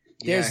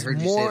 There's I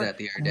heard you say that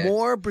the other day.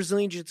 More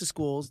Brazilian jiu-jitsu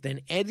schools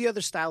than any other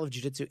style of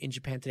jiu-jitsu in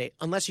Japan today,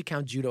 unless you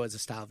count judo as a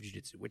style of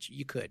jiu-jitsu, which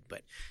you could,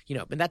 but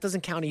and that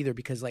doesn't count either,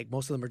 because like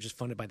most of them are just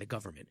funded by the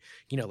government.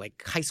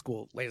 Like high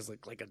school, there's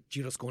like a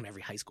judo school in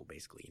every high school,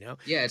 basically.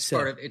 Yeah, it's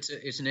part of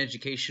it's an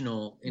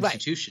educational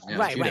institution now.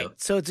 Right, judo.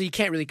 right. So you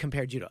can't really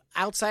compare judo.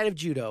 Outside of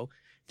judo,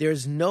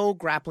 there's no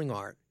grappling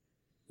art,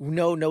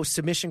 no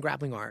submission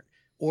grappling art,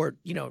 or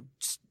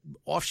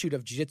offshoot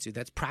of jiu-jitsu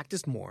that's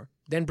practiced more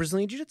than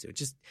Brazilian jiu-jitsu.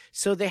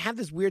 So they have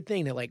this weird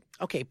thing. They're like,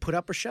 okay, put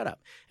up or shut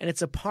up. And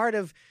it's a part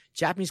of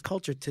Japanese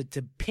culture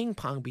to ping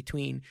pong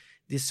between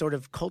this sort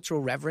of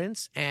cultural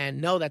reverence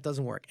and no, that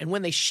doesn't work. And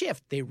when they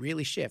shift, they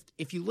really shift.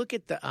 If you look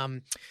at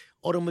the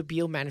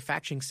automobile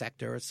manufacturing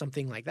sector or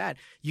something like that,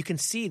 you can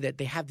see that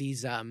they have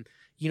these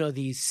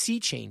these sea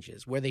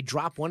changes where they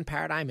drop one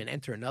paradigm and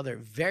enter another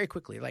very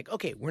quickly. Like,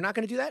 okay, we're not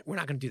going to do that. We're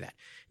not going to do that.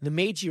 The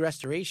Meiji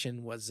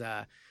Restoration was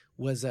a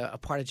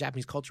part of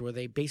Japanese culture where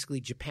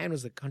Japan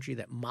was the country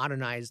that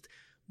modernized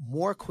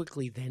more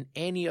quickly than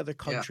any other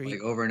country. Yeah,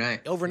 like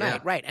overnight. Overnight, yeah.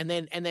 Right. And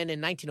then in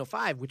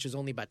 1905, which is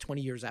only about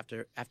 20 years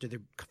after they're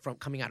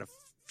coming out of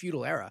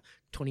feudal era,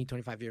 20,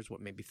 25 years,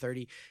 maybe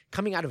 30,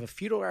 coming out of a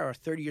feudal era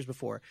 30 years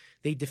before,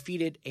 they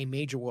defeated a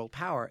major world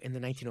power in the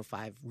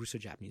 1905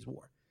 Russo-Japanese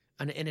War.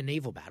 In a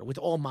naval battle with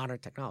all modern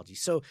technology.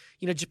 So,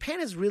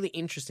 Japan is really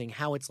interesting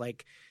how it's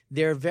like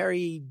they're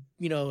very,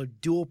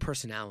 dual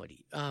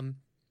personality.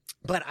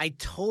 But I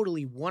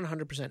totally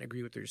 100%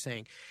 agree with what you're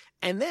saying.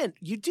 And then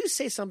you do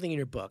say something in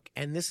your book,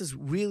 and this is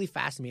really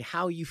fascinating,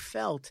 how you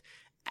felt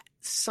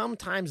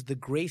sometimes the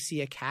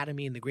Gracie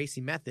Academy and the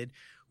Gracie method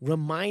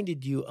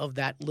reminded you of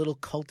that little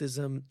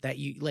cultism that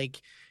you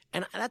like.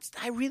 And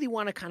I really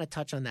want to kind of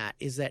touch on that,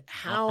 is that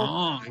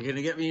how you're going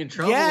to get me in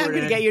trouble. Yeah, I'm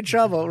going to get you in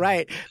trouble,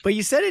 right. But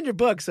you said in your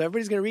book, so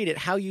everybody's going to read it,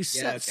 how you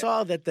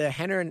saw that the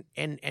Henner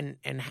and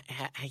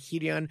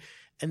Hirion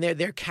and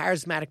their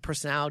charismatic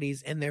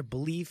personalities and their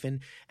belief.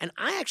 And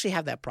I actually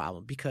have that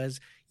problem because,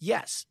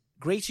 yes,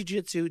 Gracie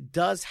Jiu-Jitsu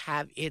does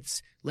have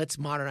its let's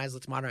modernize.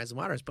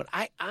 But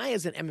I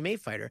as an MMA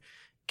fighter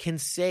can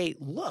say,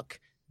 look,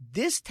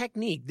 this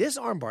technique, this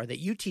armbar that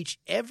you teach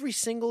every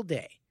single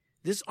day,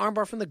 this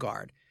armbar from the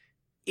guard,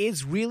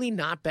 is really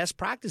not best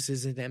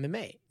practices in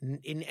MMA. And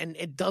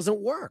it doesn't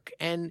work.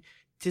 And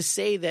to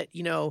say that,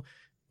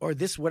 or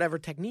this whatever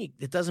technique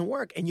that doesn't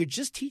work, and you're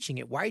just teaching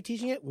it. Why are you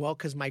teaching it? Well,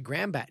 because my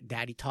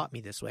granddaddy taught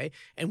me this way,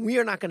 and we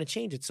are not going to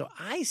change it. So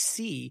I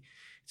see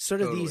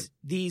sort of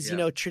these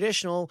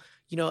traditional,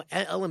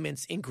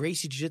 elements in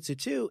Gracie Jiu-Jitsu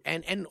too,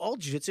 and all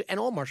Jiu-Jitsu and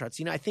all martial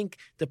arts. I think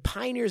the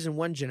pioneers in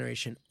one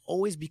generation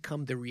always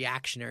become the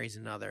reactionaries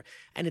in another.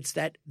 And it's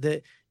that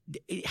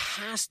it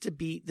has to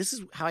be. This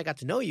is how I got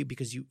to know you,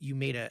 because you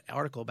made an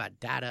article about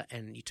data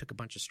and you took a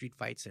bunch of street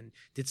fights and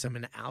did some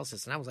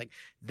analysis, and I was like,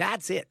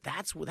 that's it.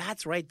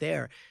 That's right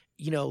there.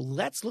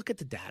 Let's look at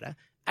the data.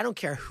 I don't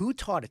care who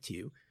taught it to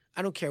you.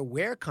 I don't care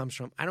where it comes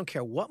from. I don't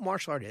care what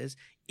martial art is.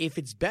 If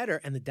it's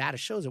better and the data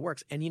shows it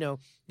works. And,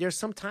 there's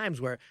some times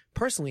where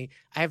personally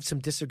I have some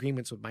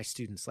disagreements with my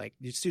students. Like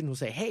the student will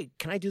say, hey,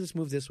 can I do this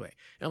move this way?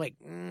 And I'm like,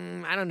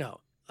 I don't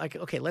know. Like,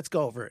 okay, let's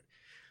go over it.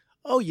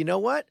 Oh, you know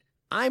what?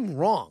 I'm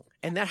wrong.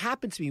 And that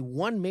happened to me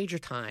one major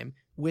time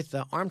with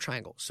the arm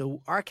triangle.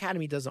 So our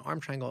academy does the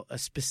arm triangle a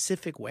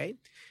specific way.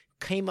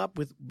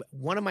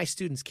 One of my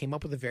students came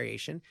up with a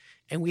variation,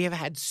 and we have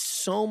had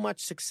so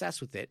much success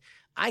with it.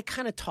 I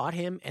kind of taught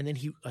him, and then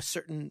a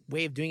certain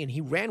way of doing it, and he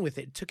ran with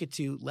it, took it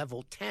to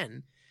level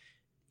 10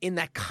 in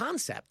that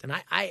concept. And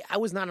I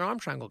was not an arm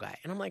triangle guy.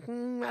 And I'm like,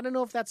 I don't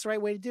know if that's the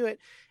right way to do it.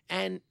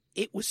 And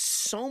it was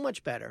so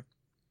much better.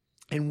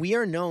 And we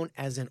are known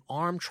as an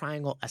arm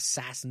triangle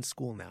assassin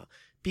school now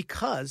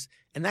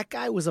and that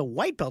guy was a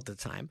white belt at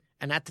the time.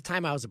 And at the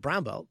time I was a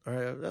brown belt,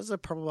 or I was a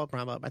purple belt,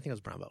 brown belt. I think I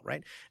was brown belt,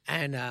 right?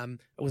 And I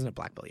wasn't a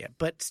black belt yet.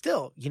 But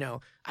still,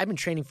 I've been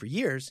training for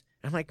years.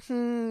 And I'm like,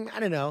 I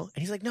don't know.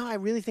 And he's like, no, I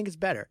really think it's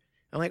better.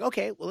 I'm like,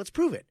 okay, well, let's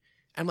prove it.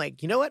 I'm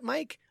like, you know what,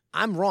 Mike?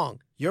 I'm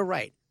wrong. You're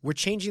right. We're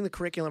changing the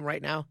curriculum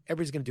right now.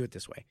 Everybody's going to do it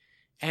this way.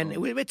 And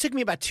it took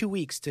me about 2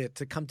 weeks to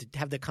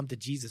have the come to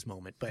Jesus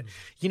moment. But,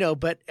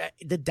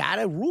 the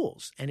data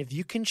rules. And if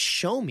you can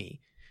show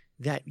me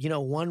that,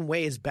 one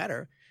way is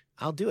better,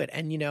 I'll do it.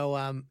 And,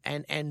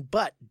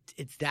 but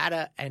it's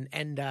data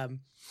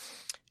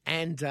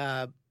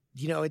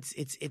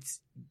it's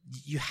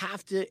you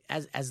have to,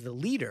 as the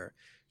leader,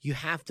 you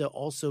have to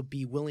also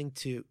be willing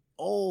to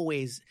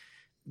always,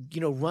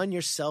 run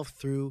yourself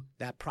through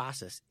that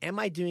process.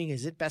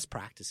 Is it best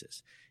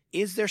practices?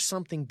 Is there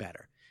something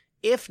better?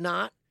 If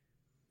not,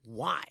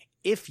 why?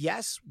 If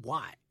yes,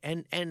 why?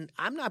 And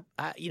I'm not,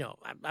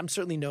 I'm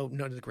certainly no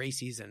to the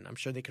Gracies, and I'm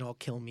sure they can all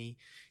kill me,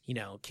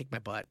 kick my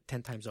butt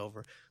 10 times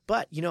over.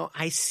 But,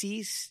 I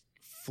see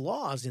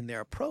flaws in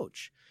their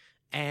approach.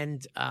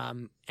 And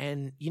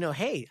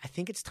hey, I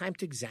think it's time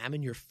to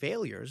examine your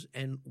failures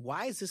and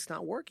why is this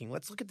not working?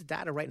 Let's look at the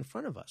data right in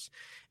front of us.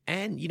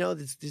 And,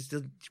 there's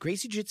the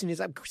Gracie Jiu-Jitsu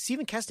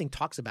Stephen Kesting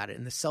talks about it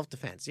in the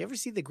self-defense. You ever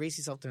see the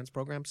Gracie self-defense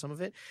program? Some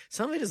of it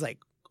is like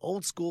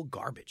old school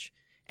garbage.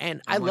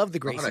 And I love the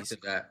Gracies.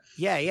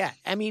 Yeah.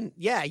 I mean,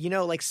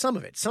 like some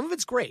of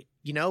it's great,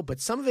 but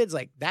some of it's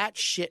like that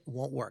shit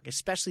won't work,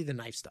 especially the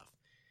knife stuff.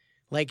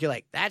 Like you're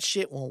like, that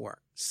shit won't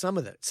work. Some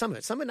of it,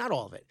 not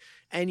all of it.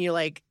 And you're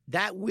like,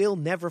 that will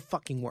never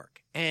fucking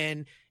work.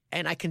 And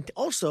I can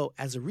also,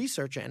 as a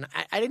researcher, and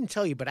I didn't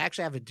tell you, but I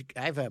actually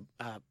have a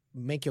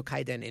Menkyo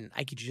Kaiden in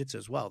Aikido Jiu-Jitsu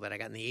as well that I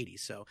got in the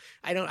 80s. So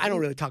I don't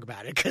really talk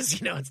about it because,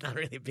 it's not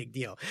really a big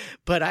deal.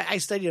 But I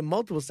studied in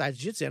multiple styles of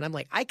Jiu-Jitsu, and I'm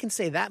like, I can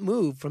say that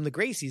move from the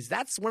Gracies,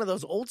 that's one of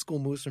those old school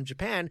moves from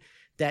Japan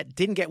that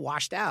didn't get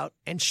washed out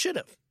and should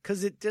have,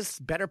 because it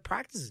just better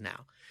practices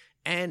now.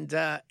 And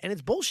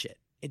it's bullshit.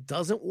 It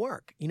doesn't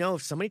work.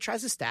 If somebody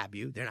tries to stab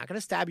you, they're not going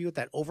to stab you with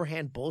that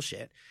overhand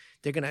bullshit.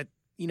 They're going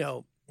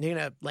to,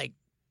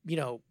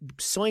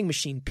 sewing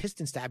machine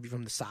piston stab you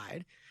from the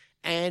side.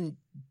 And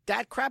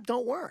that crap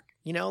don't work,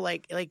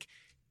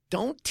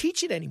 don't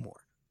teach it anymore.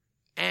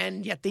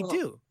 And yet they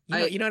do.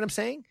 You know what I'm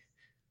saying?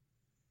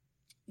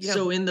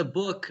 So in the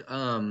book,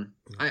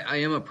 I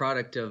am a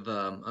product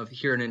of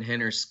Huron and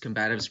Henner's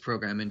combatives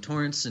program in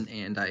Torrance,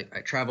 and I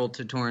traveled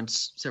to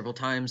Torrance several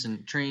times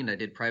and trained. I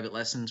did private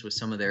lessons with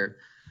some of their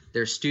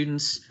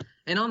students.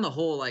 And on the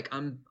whole, like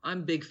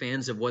I'm big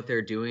fans of what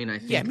they're doing. I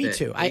think me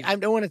too. I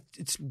don't want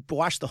to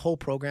watch the whole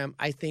program.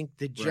 I think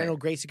the general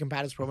Gracie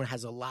Combatives program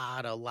has a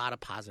lot of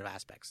positive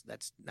aspects.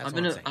 That's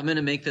I'm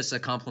gonna make this a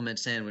compliment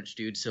sandwich,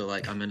 dude. So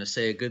like I'm gonna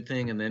say a good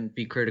thing and then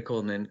be critical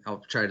and then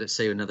I'll try to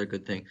say another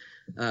good thing.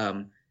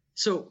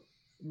 So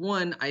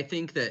one, I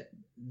think that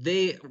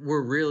they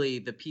were really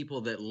the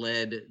people that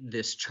led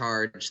this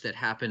charge that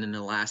happened in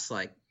the last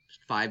like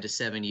 5 to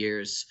 7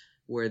 years,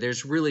 where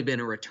there's really been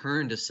a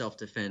return to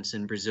self-defense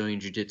in Brazilian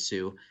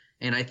Jiu-Jitsu.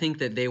 And I think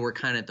that they were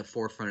kind of at the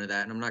forefront of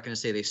that. And I'm not going to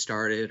say they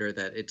started or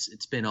that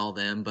it's been all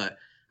them, but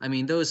I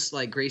mean, those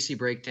like Gracie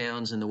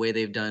breakdowns and the way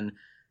they've done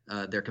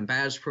their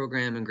combatives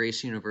program in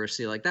Gracie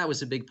University, like that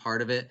was a big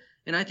part of it.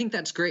 And I think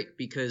that's great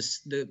because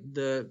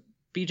the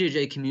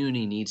BJJ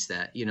community needs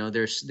that.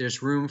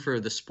 There's room for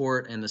the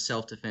sport and the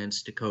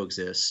self-defense to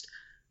coexist.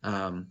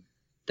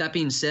 That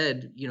being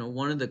said,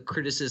 one of the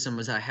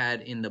criticisms I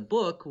had in the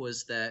book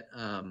was that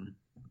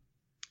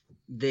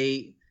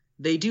they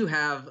do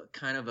have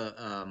kind of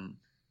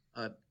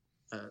a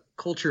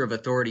culture of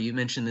authority. You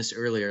mentioned this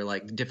earlier,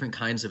 like different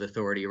kinds of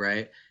authority,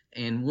 right?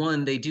 And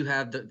one, they do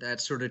have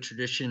that sort of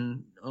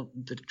tradition,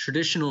 the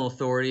traditional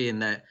authority, in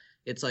that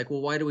it's like,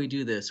 well, why do we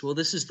do this? Well,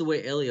 this is the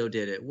way Elio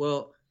did it.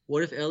 Well,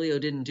 what if Elio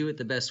didn't do it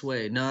the best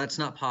way? No, it's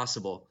not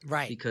possible.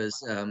 Right.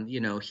 Because,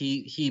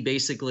 he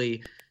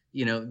basically,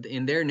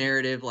 in their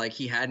narrative, like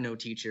he had no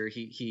teacher.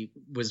 He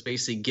was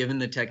basically given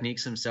the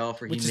techniques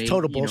himself, or Which he is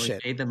total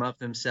bullshit. He made them up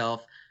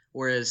himself.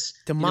 Whereas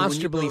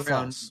demonstrably when you go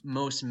around false.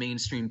 most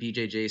mainstream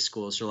BJJ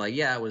schools are like,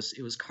 yeah, it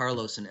was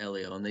Carlos and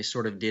Elio, and they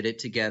sort of did it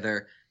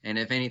together. And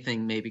if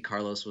anything, maybe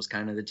Carlos was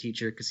kind of the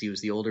teacher because he was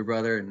the older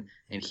brother,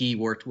 and he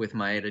worked with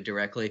Maeda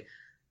directly.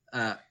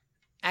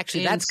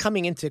 Actually, that's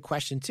coming into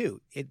question too.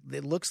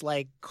 It looks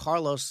like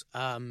Carlos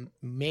kind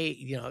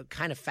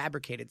of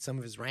fabricated some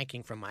of his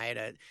ranking from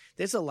Maeda.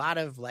 There's a lot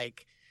of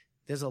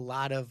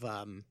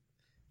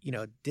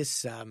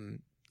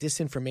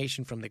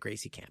disinformation from the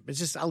Gracie camp. It's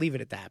just, I'll leave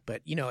it at that.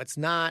 But it's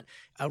not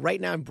right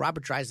now.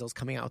 Robert Drysdale's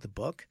coming out with a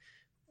book,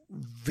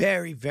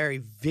 very, very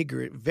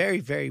vigorous, very,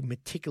 very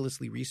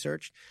meticulously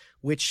researched,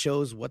 which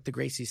shows what the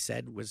Gracies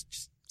said was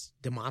just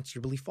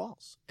demonstrably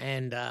false.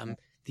 And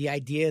the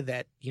idea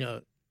that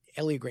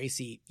Elio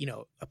Gracie,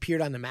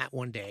 appeared on the mat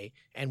one day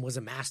and was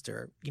a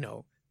master,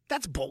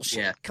 that's bullshit.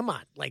 Yeah. Come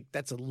on. Like,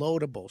 that's a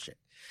load of bullshit.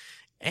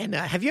 And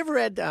have you ever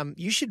read,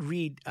 you should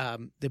read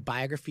the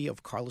biography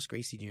of Carlos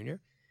Gracie Jr.,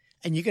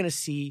 and you're going to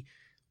see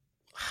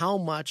how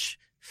much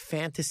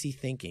fantasy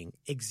thinking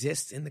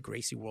exists in the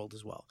Gracie world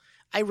as well.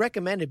 I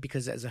recommend it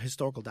because as a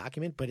historical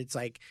document, but it's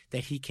like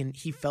that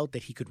he felt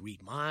that he could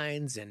read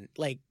minds and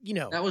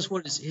That was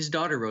what his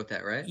daughter wrote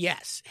that, right?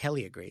 Yes,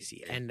 Helia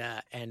Gracie, and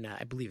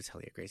I believe it's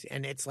Helia Gracie,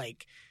 and it's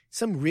like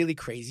some really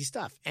crazy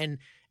stuff. And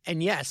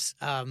yes,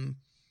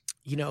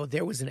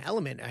 there was an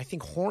element. I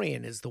think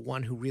Horian is the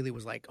one who really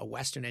was like a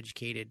Western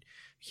educated.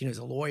 He's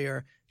a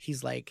lawyer.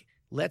 He's like,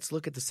 let's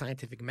look at the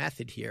scientific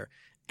method here.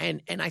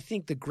 And I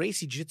think the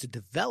Gracie Jiu-Jitsu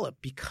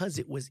developed because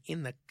it was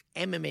in the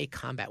MMA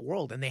combat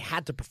world, and they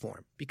had to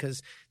perform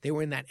because they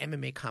were in that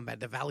MMA combat,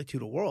 the Vale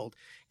Tudo world,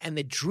 and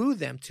they drew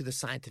them to the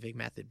scientific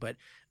method. But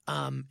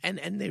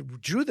and they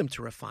drew them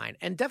to refine.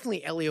 And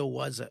definitely Elio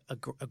was a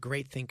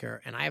great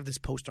thinker. And I have this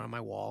poster on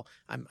my wall.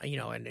 And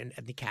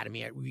at the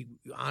academy, we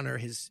honor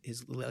his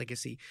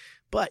legacy.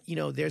 But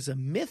there's a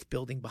myth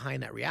building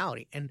behind that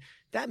reality, and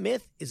that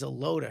myth is a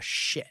load of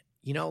shit.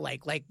 In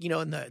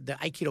the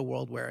Aikido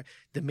world where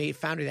the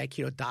founder of the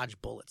Aikido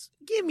dodged bullets.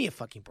 Give me a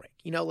fucking break.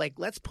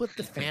 Let's put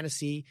the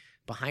fantasy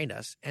behind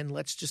us and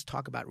let's just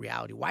talk about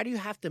reality. Why do you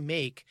have to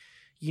make,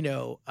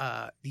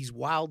 these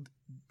wild,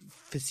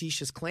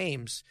 facetious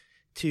claims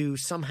to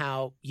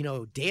somehow,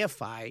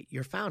 deify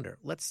your founder?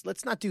 Let's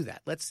not do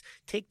that. Let's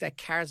take that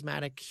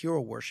charismatic hero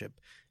worship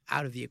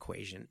out of the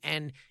equation.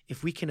 And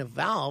if we can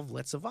evolve,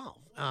 let's evolve.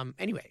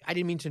 Anyway, I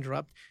didn't mean to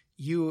interrupt.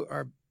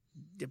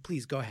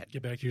 Please go ahead.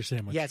 Get back to your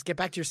sandwich. Yes, get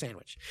back to your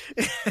sandwich.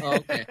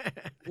 Okay.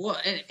 Well,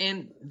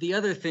 and the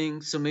other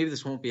thing, so maybe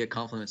this won't be a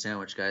compliment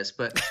sandwich, guys,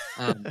 but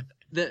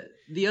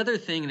the other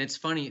thing, and it's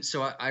funny,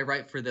 so I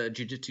write for the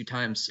Jiu-Jitsu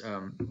Times,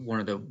 one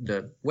of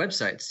the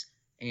websites,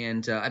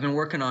 and I've been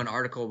working on an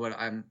article, but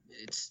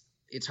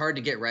it's hard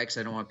to get right because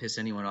I don't want to piss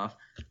anyone off,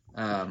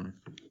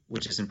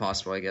 which is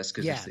impossible, I guess,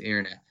 because it's the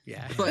internet.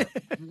 Yeah. But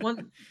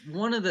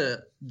one of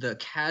the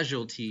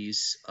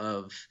casualties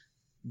of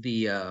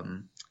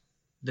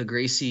the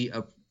Gracie,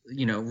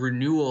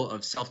 renewal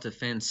of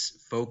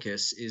self-defense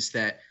focus is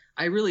that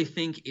I really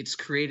think it's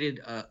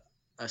created a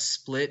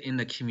split in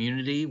the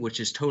community, which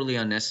is totally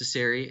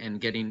unnecessary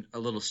and getting a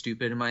little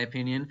stupid in my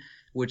opinion,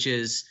 which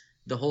is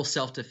the whole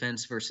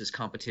self-defense versus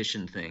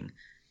competition thing.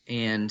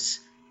 And,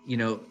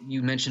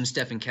 you mentioned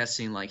Stephen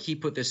Kessing, like he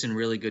put this in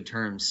really good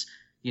terms.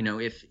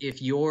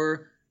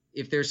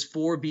 If there's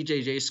 4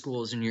 BJJ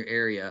schools in your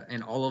area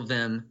and all of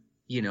them,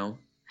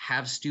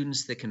 have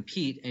students that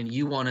compete and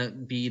you want to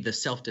be the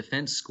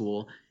self-defense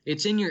school,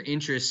 it's in your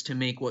interest to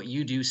make what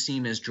you do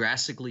seem as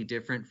drastically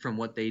different from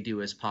what they do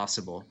as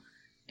possible.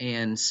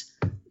 And,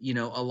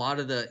 a lot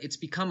of it's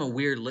become a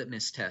weird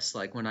litmus test.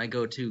 Like when I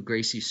go to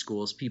Gracie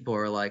schools, people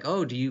are like,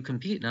 oh, do you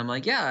compete? And I'm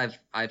like, yeah,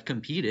 I've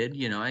competed,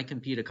 I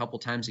compete a couple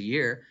times a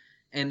year.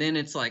 And then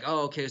it's like,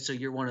 oh, okay, so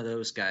you're one of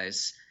those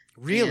guys.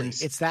 Really?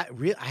 It's that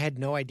real? I had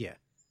no idea.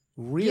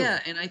 Really? Yeah.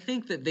 And I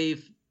think that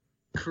they've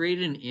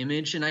created an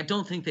image, and I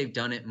don't think they've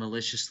done it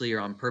maliciously or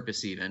on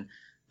purpose even,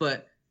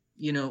 but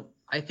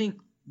I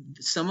think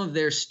some of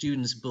their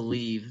students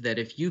believe that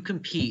if you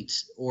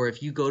compete or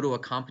if you go to a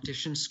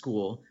competition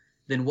school,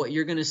 then what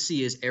you're going to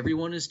see is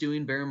everyone is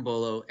doing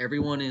berimbolo,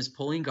 everyone is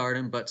pulling guard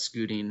and butt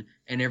scooting,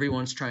 and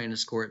everyone's trying to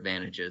score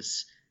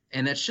advantages.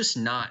 And that's just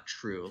not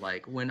true.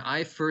 Like when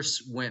I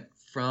first went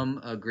from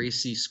a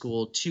Gracie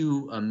school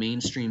to a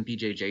mainstream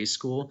BJJ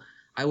school,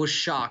 I was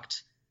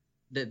shocked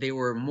that they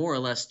were more or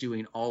less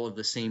doing all of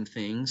the same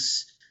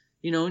things,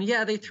 and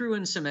yeah, they threw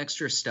in some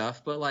extra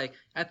stuff, but like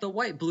at the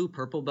white, blue,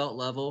 purple belt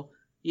level,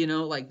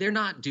 like they're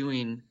not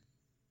doing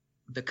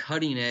the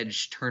cutting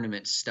edge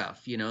tournament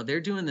stuff. They're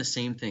doing the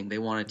same thing. They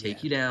want to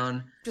take you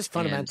down, just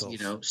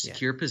fundamentals, and,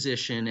 secure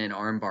position and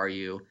arm bar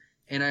you.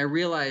 And I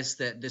realized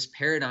that this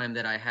paradigm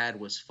that I had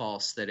was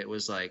false, that it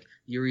was like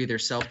you're either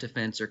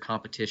self-defense or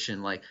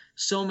competition. Like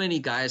so many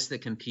guys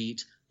that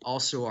compete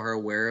also are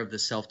aware of the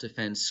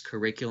self-defense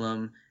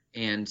curriculum.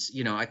 And,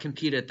 I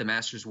competed at the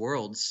Masters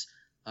Worlds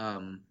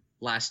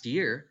last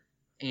year.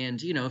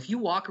 And, if you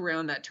walk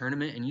around that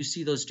tournament and you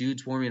see those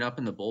dudes warming up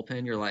in the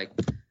bullpen, you're like,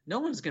 no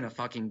one's going to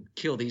fucking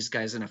kill these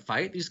guys in a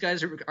fight. These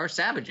guys are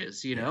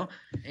savages,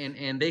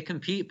 and they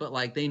compete, but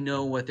like they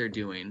know what they're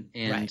doing.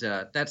 And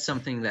that's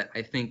something that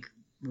I think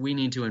we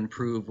need to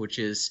improve, which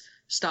is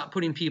stop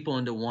putting people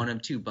into one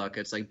of two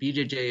buckets. Like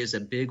BJJ is a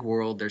big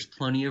world. There's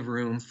plenty of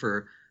room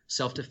for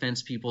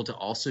self-defense people to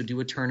also do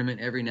a tournament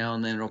every now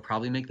and then. It'll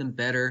probably make them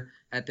better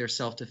at their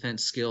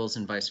self-defense skills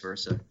and vice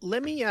versa.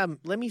 Let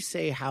me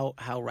say how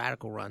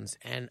Radical runs.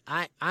 And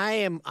I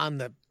am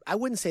on I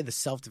wouldn't say the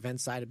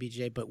self-defense side of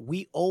BJJ, but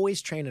we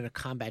always train in a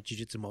combat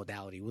jiu-jitsu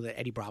modality with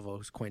Eddie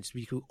Bravo's coin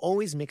speak, who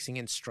always mixing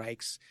in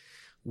strikes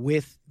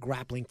with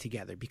grappling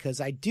together, because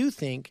I do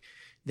think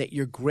that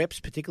your grips,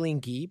 particularly in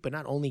gi, but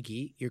not only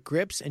gi, your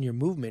grips and your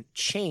movement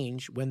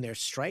change when there's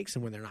strikes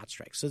and when they're not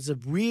strikes. So it's a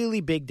really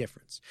big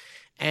difference.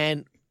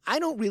 And I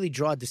don't really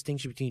draw a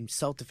distinction between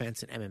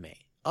self-defense and MMA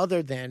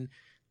other than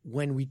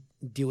when we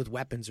deal with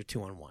weapons or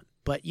 2-on-1.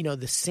 But,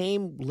 the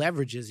same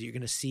leverages that you're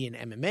going to see in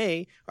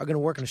MMA are going to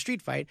work in a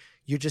street fight.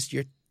 You're just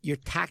your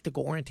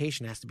tactical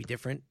orientation has to be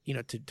different,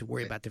 to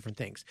worry about different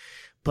things.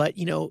 But,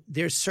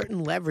 there's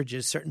certain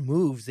leverages, certain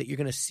moves that you're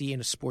going to see in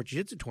a sport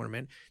jiu-jitsu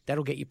tournament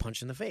that'll get you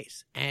punched in the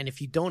face. And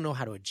if you don't know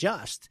how to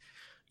adjust,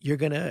 you're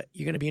going to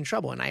be in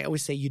trouble. And I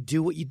always say you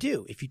do what you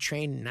do. If you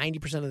train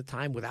 90% of the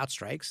time without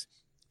strikes,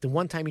 the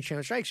one time you train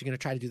with strikes, you're going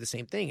to try to do the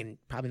same thing and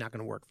probably not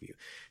going to work for you.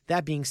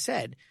 That being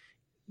said,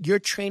 you're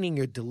training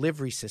your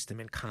delivery system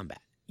in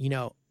combat.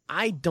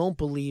 I don't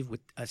believe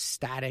with a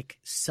static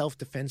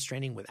self-defense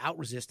training without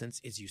resistance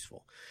is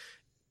useful.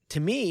 To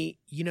me,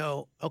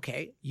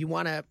 okay, you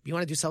want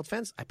to do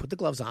self-defense? I put the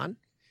gloves on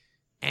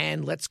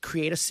and let's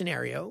create a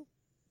scenario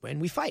when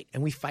we fight,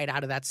 and we fight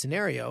out of that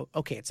scenario.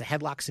 Okay, it's a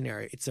headlock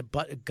scenario. It's a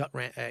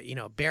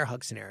bear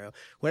hug scenario,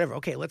 whatever.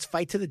 Okay, let's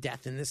fight to the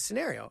death in this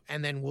scenario.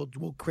 And then we'll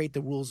create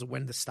the rules of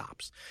when this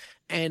stops.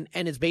 And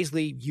it's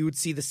basically, you would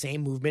see the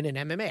same movement in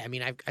MMA. I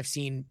mean, I've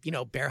seen,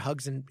 bear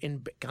hugs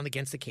in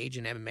against the cage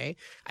in MMA.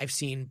 I've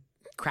seen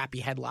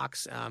crappy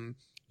headlocks, in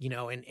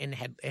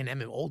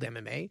old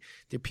MMA.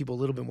 There are people a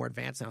little bit more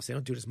advanced now, so they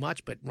don't do it as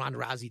much. But Ronda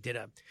Rousey did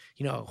a,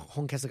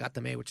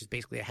 Honkesagatame, which is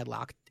basically a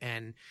headlock,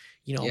 and,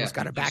 almost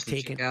got her back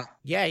taken.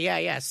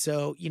 Yeah.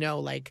 So,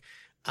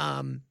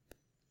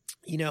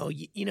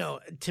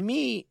 to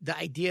me, the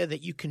idea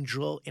that you can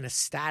drill in a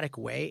static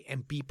way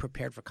and be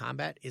prepared for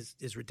combat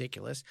is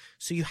ridiculous.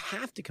 So you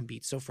have to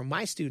compete. So for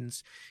my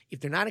students, if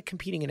they're not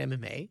competing in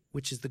MMA,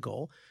 which is the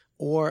goal,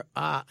 or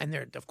and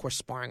they're of course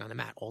sparring on the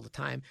mat all the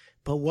time,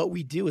 but what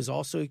we do is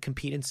also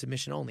compete in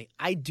submission only.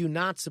 I do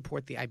not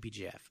support the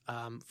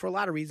IBJJF for a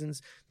lot of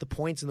reasons, the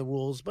points and the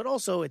rules, but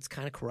also it's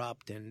kind of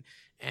corrupt and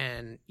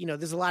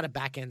there's a lot of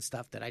back end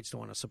stuff that I just don't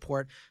want to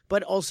support.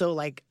 But also,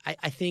 like,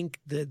 I think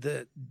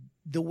the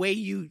way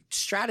you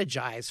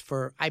strategize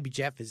for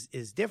IBJJF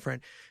is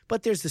different,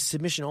 but there's the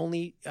submission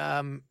only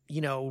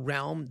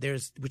realm,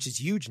 which is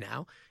huge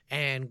now,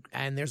 and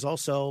there's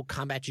also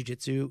combat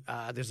jiu-jitsu.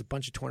 There's a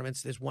bunch of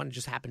tournaments. There's one that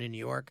just happened in New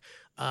York,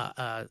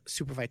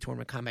 super fight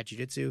tournament, combat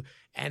jiu-jitsu,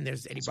 and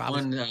there's Eddie Bravo.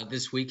 One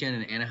this weekend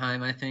in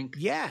Anaheim, I think.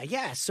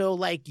 Yeah. So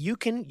like you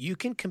can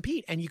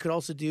compete, and you could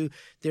also do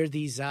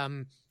these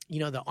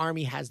the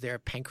Army has their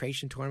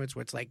pancration tournaments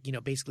where it's like,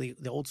 basically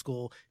the old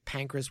school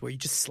pancras where you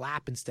just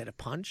slap instead of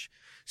punch.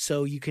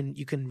 So you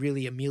can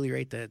really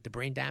ameliorate the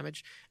brain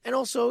damage. And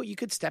also you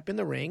could step in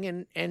the ring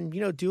and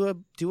do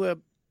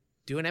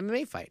an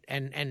MMA fight.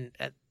 And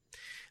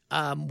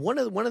one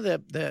of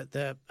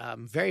the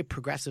very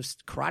progressive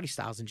karate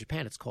styles in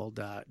Japan, it's called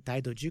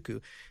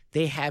Daidojuku.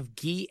 They have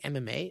gi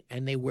MMA,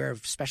 and they wear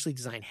specially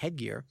designed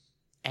headgear.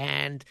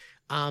 And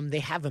they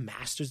have a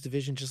master's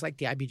division just like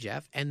the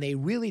IBJJF, and they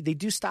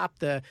do stop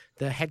the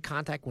head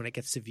contact when it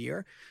gets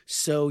severe.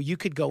 So you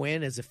could go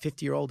in as a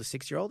 50-year-old, a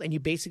 60-year-old, and you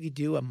basically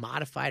do a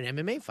modified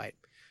MMA fight.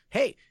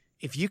 Hey,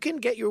 if you can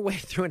get your way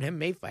through an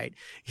MMA fight,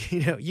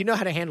 you know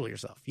how to handle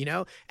yourself,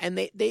 and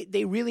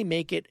they really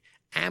make it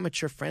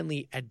amateur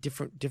friendly at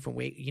different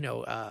way,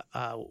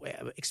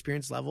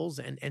 experience levels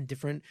and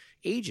different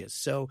ages.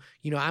 So,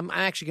 I'm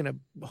actually going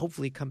to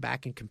hopefully come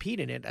back and compete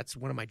in it. That's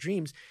one of my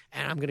dreams.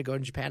 And I'm going to go to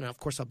Japan, and of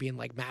course I'll be in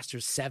like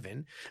Masters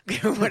 7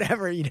 or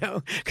whatever,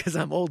 because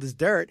I'm old as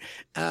dirt.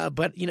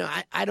 But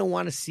I don't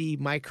want to see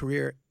my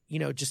career,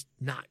 just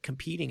not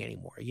competing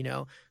anymore.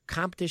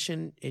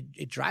 Competition,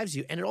 it drives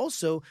you, and it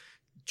also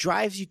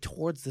drives you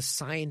towards the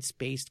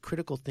science-based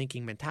critical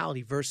thinking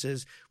mentality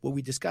versus what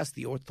we discussed,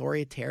 the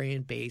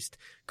authoritarian-based,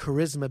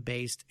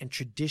 charisma-based, and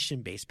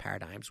tradition-based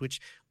paradigms, which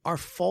are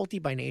faulty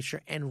by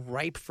nature and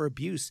ripe for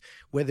abuse,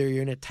 whether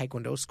you're in a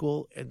taekwondo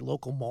school, a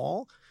local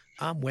mall,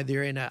 whether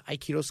you're in a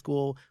Aikido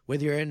school,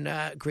 whether you're in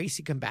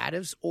Gracie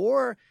Combatives,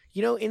 or,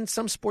 in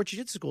some sport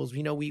jiu-jitsu schools.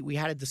 We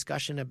had a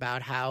discussion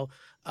about how,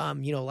 a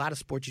lot of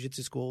sport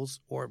jiu-jitsu schools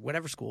or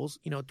whatever schools,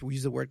 we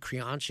use the word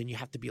kriansh, and you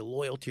have to be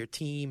loyal to your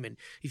team. And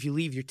if you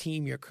leave your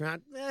team, you're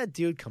kriansh.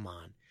 Dude, come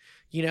on.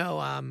 Yeah,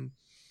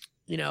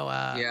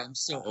 I'm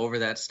so over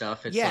that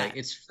stuff. It's like,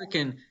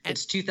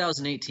 it's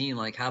 2018.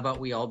 Like, how about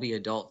we all be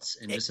adults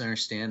and just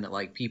understand that,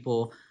 like,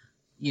 people,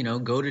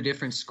 go to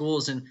different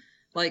schools, and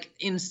like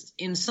in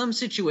some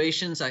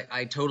situations,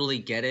 I totally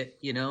get it.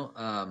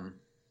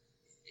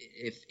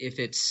 If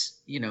it's,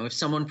 if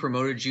someone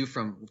promoted you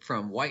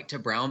from white to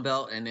brown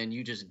belt and then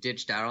you just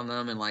ditched out on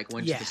them and like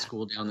went to the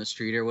school down the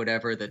street or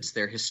whatever, that's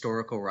their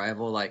historical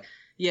rival. Like,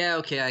 yeah,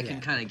 okay, I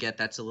can kind of get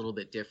that's a little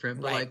bit different,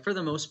 but like for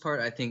the most part,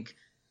 I think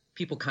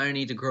people kind of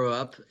need to grow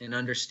up and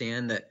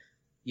understand that,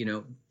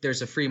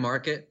 there's a free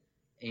market,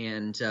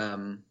 and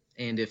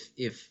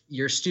if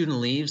your student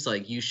leaves,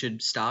 like, you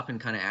should stop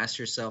and kind of ask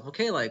yourself,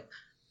 okay, like,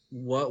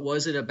 what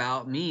was it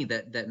about me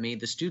that made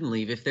the student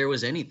leave? If there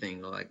was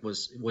anything, like,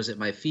 was it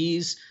my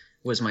fees?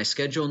 Was my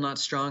schedule not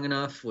strong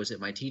enough? Was it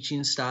my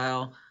teaching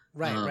style?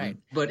 Right.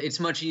 But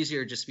it's much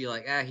easier just to be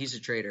like, he's a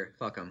traitor.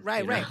 Fuck him.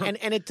 Right.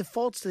 And it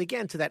defaults to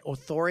that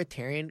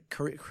authoritarian,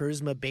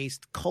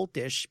 charisma-based,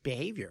 cultish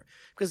behavior.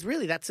 Because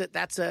really, that's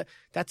a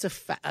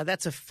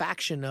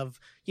faction of,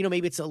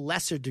 maybe it's a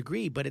lesser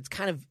degree, but it's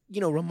kind of,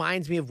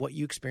 reminds me of what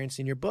you experienced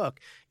in your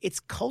book. It's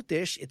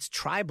cultish, it's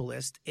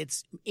tribalist,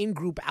 it's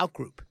in-group,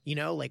 out-group,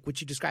 like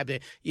what you described.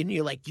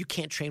 You're like, you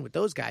can't train with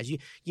those guys.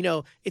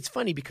 It's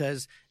funny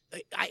because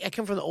I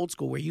come from the old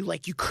school where you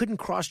couldn't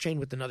cross train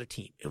with another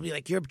team. It would be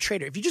like, you're a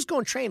traitor. If you just go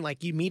and train,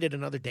 like, you meet it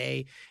another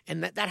day.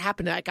 And that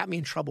happened. That got me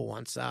in trouble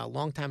once a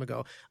long time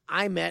ago.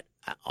 I met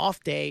an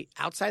off day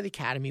outside the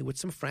academy with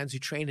some friends who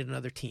trained at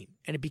another team.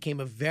 And it became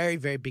a very,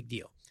 very big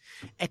deal.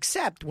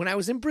 Except when I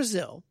was in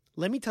Brazil,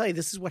 let me tell you,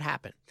 this is what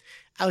happened.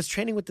 I was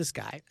training with this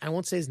guy. I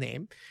won't say his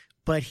name.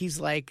 But he's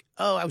like,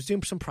 I was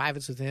doing some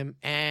privates with him,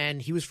 and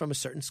he was from a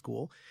certain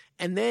school.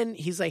 And then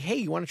he's like, hey,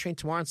 you want to train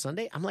tomorrow on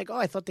Sunday? I'm like,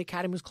 I thought the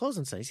academy was closed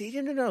on Sunday. He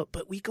said, no.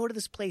 But we go to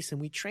this place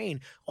and we train.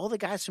 All the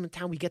guys from the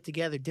town, we get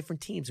together,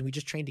 different teams, and we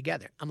just train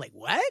together. I'm like,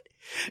 what?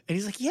 And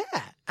he's like, yeah.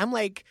 I'm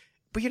like,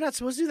 but you're not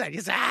supposed to do that.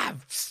 He's like,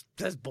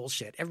 that's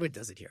bullshit. Everybody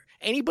does it here.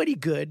 Anybody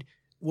good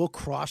will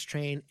cross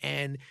train.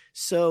 And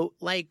so,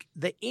 like,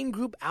 the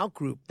in-group,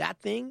 out-group,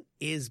 that thing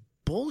is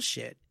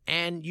bullshit.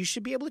 And you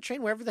should be able to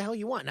train wherever the hell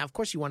you want. Now, of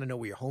course, you want to know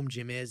where your home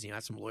gym is.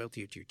 Have some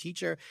loyalty to your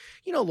teacher.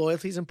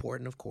 Loyalty is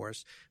important, of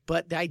course.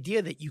 But the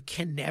idea that you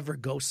can never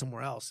go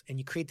somewhere else and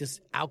you create this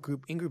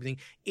out-group, in-group thing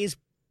is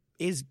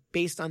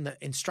based on the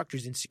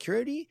instructor's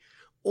insecurity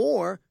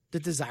or the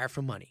desire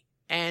for money.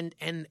 And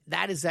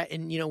that is that.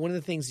 And, one of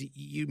the things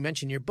you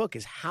mentioned in your book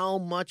is how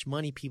much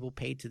money people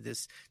pay to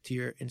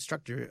your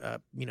instructor,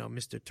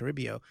 Mr.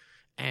 Toribio.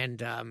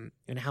 And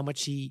how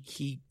much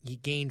he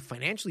gained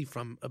financially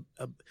from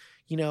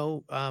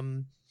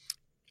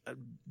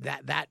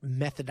that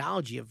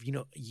methodology of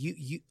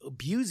you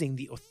abusing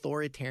the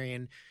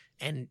authoritarian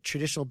and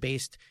traditional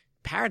based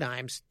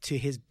paradigms to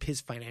his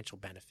financial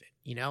benefit.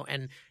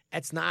 And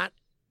it's not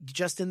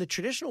just in the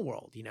traditional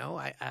world.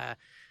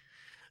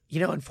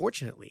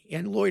 Unfortunately.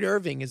 And Lloyd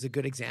Irving is a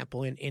good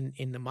example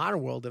in the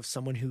modern world of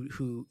someone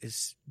who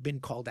has been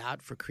called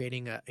out for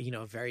creating a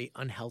very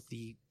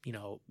unhealthy,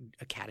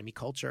 academy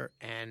culture.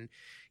 And,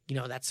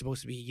 that's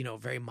supposed to be,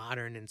 very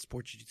modern and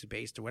sports jiu-jitsu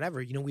based or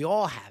whatever. We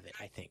all have it,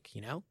 I think,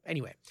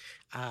 Anyway.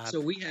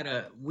 So we had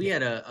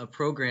a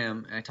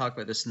program, and I talk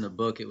about this in the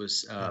book. It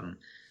was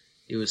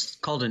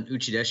called an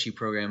uchideshi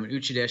program. And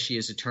uchideshi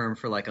is a term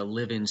for like a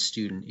live-in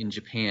student in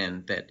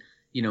Japan that,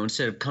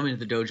 instead of coming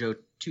to the dojo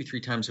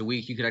 2-3 times a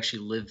week, you could actually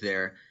live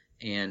there,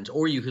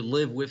 or you could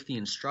live with the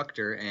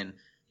instructor. And,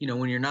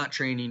 when you're not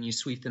training, you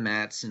sweep the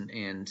mats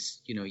and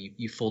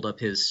you fold up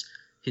his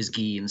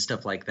gi and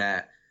stuff like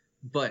that.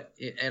 But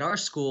at our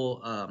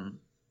school,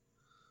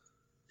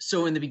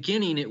 so in the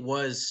beginning, it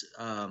was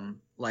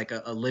like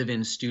a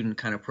live-in student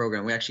kind of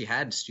program. We actually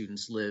had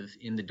students live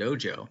in the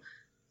dojo.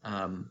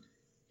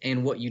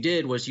 And what you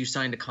did was you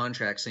signed a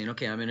contract saying,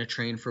 okay, I'm going to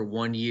train for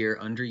 1 year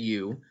under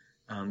you.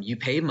 You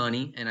pay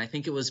money, and I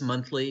think it was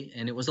monthly,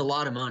 and it was a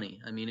lot of money.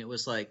 I mean, it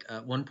was like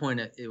at one point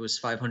it was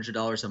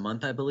 $500 a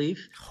month, I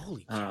believe.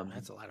 Holy cow,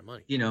 that's a lot of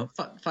money.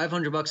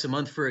 $500 a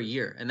month for a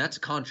year, and that's a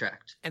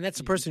contract. And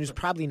that's a person who's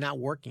probably not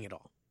working at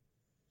all.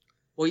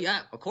 Well, yeah,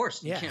 of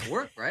course. You can't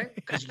work, right?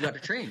 Because you got to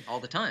train all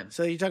the time.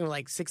 So you're talking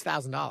like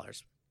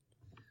 $6,000.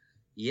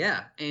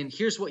 Yeah, and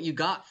here's what you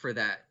got for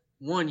that.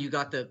 One, you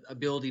got the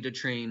ability to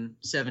train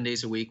 7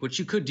 days a week, which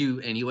you could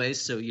do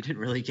anyways, so you didn't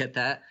really get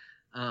that.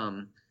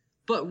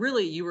 But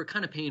really, you were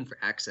kind of paying for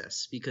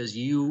access because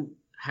you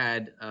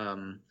had,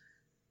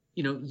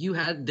 you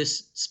had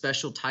this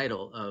special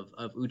title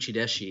of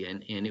uchideshi,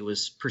 and it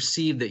was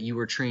perceived that you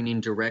were training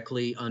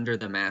directly under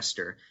the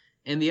master.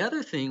 And the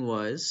other thing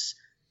was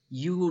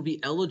you will be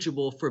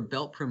eligible for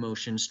belt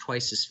promotions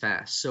twice as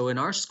fast. So in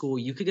our school,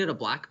 you could get a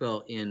black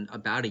belt in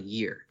about a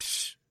year.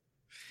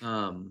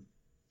 And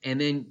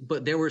then,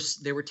 but there were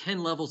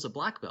 10 levels of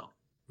black belt.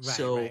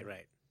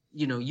 Right.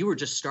 You were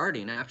just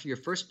starting. After your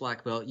first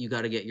black belt, you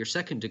got to get your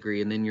second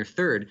degree and then your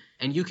third,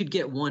 and you could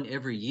get one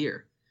every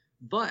year.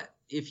 But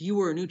if you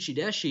were an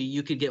uchideshi,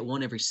 you could get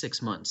one every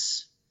 6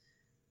 months.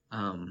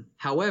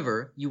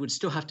 However, you would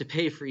still have to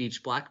pay for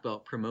each black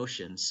belt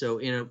promotion. So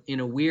in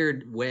a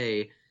weird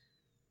way,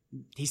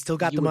 he still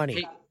got the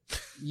money.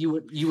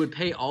 You would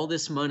pay all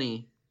this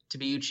money to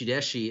be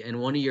uchideshi,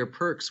 and one of your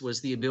perks was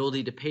the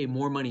ability to pay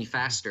more money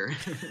faster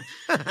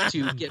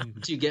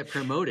to get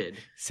promoted.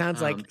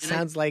 Sounds like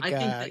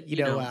he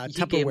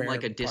gave him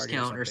like a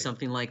discount or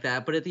something like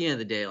that. But at the end of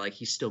the day, like,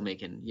 he's still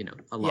making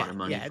a lot of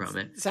money from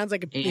it. Sounds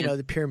like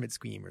the pyramid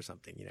scheme or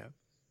something.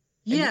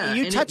 Yeah, and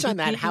you touch on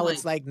that, how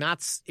it's like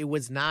it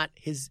was not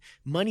his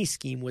money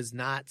scheme was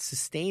not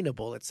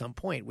sustainable at some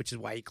point, which is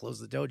why he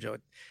closed the dojo.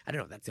 I don't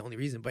know if that's the only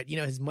reason, but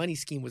his money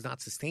scheme was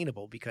not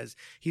sustainable because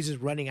he's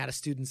just running out of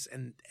students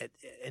and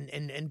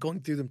going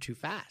through them too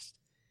fast.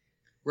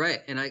 Right,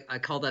 and I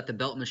call that the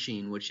belt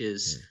machine, which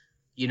is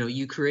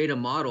you create a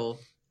model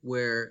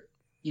where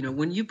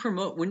when you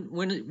promote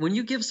when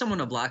you give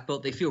someone a black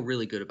belt, they feel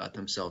really good about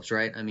themselves,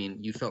 right? I mean,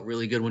 you felt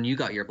really good when you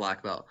got your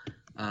black belt.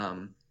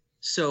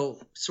 So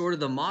sort of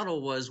the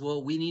model was,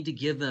 well, we need to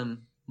give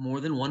them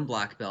more than one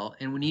black belt,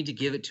 and we need to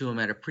give it to them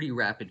at a pretty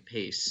rapid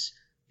pace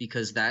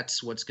because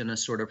that's what's going to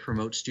sort of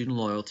promote student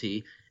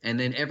loyalty. And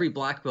then every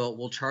black belt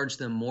will charge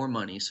them more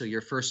money. So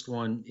your first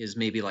one is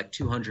maybe like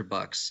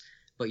 $200,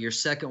 but your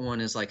second one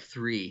is like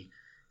 $300.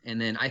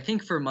 And then I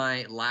think for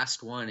my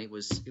last one, it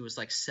was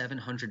like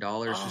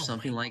 $700 or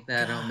something like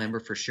that. God. I don't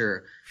remember for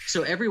sure.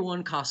 So every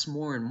one costs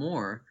more and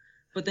more.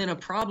 But then a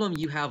problem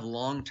you have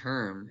long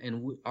term,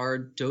 and our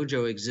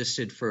dojo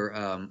existed for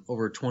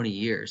over 20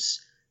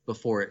 years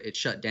before it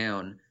shut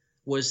down,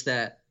 was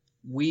that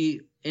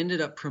we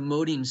ended up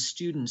promoting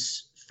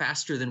students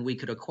faster than we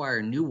could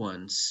acquire new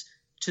ones,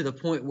 to the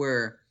point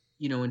where,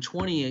 in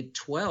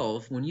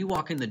 2012, when you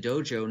walk in the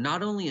dojo,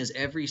 not only is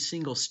every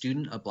single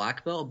student a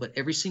black belt, but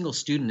every single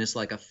student is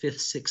like a 5th,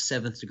 6th,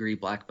 7th degree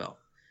black belt.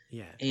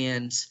 Yeah.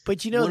 But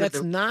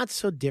that's not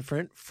so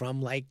different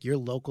from like your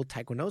local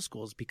Taekwondo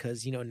schools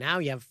because, now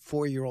you have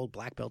 4-year-old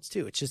black belts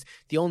too. It's just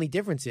the only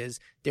difference is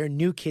they're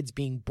new kids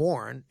being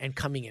born and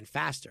coming in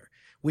faster,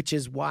 which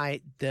is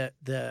why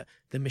the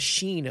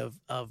machine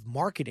of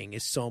marketing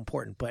is so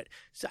important. But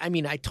I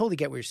totally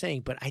get what you're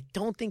saying, but I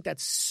don't think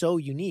that's so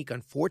unique,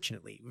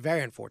 unfortunately,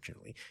 very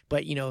unfortunately.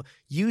 But,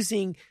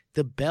 using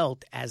the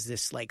belt as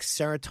this like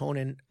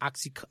serotonin,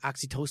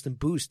 oxytocin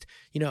boost,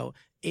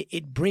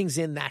 it brings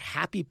in that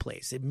happy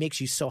place. It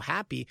makes you so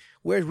happy,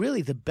 where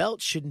really the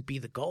belt shouldn't be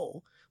the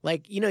goal.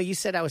 Like, you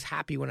said I was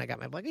happy when I got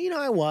my black.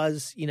 I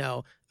was,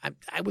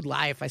 I would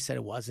lie if I said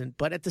it wasn't.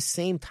 But at the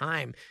same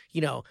time,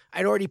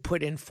 I'd already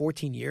put in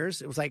 14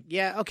 years. It was like,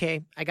 yeah,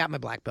 okay, I got my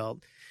black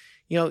belt.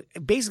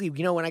 Basically,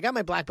 when I got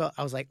my black belt,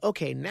 I was like,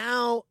 okay,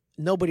 now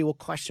nobody will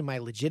question my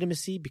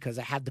legitimacy because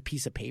I had the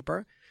piece of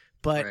paper.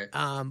 But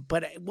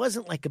but it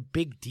wasn't like a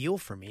big deal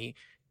for me.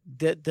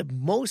 The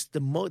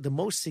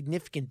most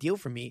significant deal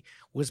for me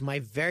was my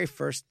very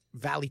first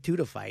Vale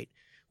Tudo fight,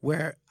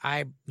 where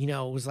I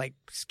was like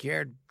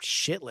scared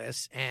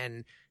shitless,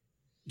 and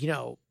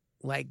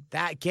like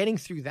that, getting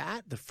through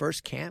that, the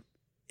first camp,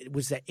 it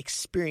was that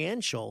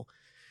experiential.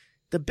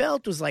 The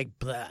belt was like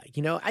blah,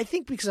 I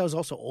think because I was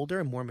also older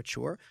and more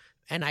mature.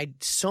 And I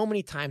so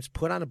many times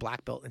put on a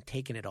black belt and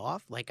taken it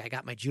off. Like I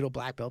got my judo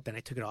black belt, then I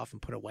took it off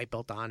and put a white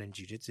belt on in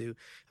jiu-jitsu.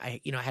 I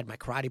had my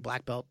karate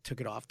black belt,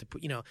 took it off to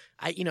put,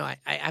 I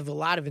have a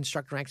lot of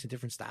instructor ranks in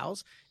different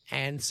styles.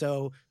 And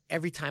so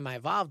every time I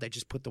evolved, I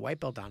just put the white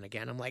belt on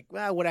again. I'm like,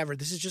 well, whatever.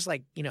 This is just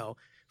like,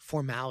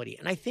 formality.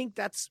 And I think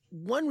that's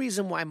one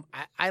reason why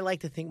I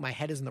like to think my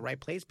head is in the right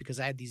place, because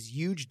I had these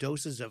huge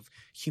doses of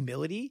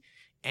humility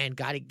and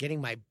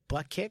getting my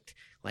butt kicked.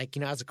 Like,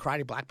 I was a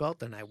karate black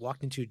belt, and I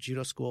walked into a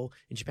judo school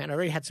in Japan. I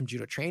already had some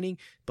judo training,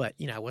 but,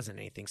 I wasn't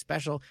anything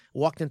special.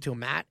 Walked into a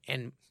mat,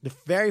 and the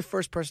very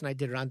first person I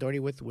did randori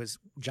with was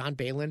John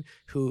Balin,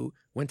 who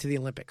went to the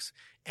Olympics.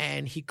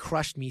 And he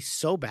crushed me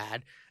so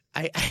bad,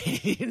 I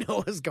didn't know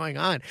what was going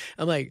on.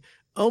 I'm like,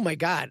 oh, my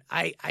God,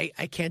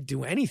 I can't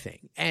do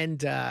anything.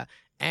 And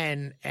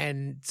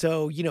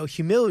so,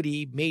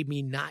 humility made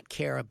me not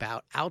care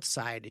about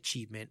outside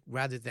achievement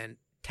rather than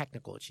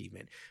technical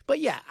achievement. But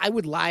yeah, I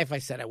would lie if I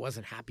said I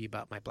wasn't happy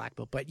about my black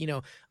belt. But,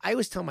 I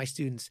always tell my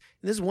students,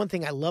 and this is one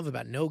thing I love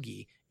about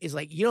Nogi, is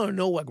like, you don't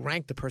know what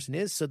rank the person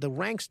is. So the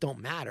ranks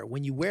don't matter.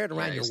 When you wear it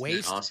around your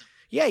waist. Awesome.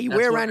 Yeah, you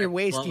wear it around your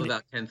waist. Love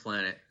about 10th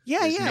Planet.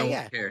 Yeah. No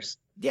one cares.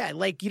 Yeah,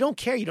 like you don't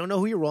care. You don't know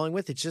who you're rolling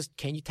with. It's just,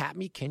 can you tap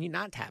me? Can you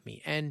not tap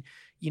me? And,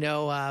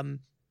 and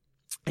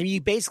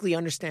you basically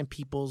understand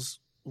people's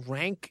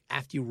rank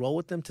after you roll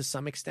with them to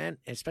some extent,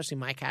 and especially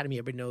my academy,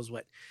 everybody knows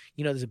what,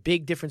 there's a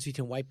big difference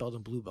between white belt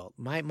and blue belt.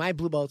 My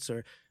blue belts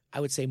are, I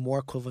would say, more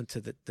equivalent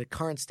to the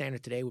current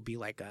standard today would be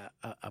like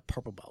a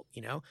purple belt,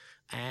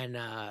 and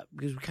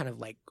because we're kind of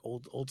like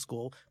old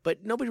school,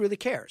 but nobody really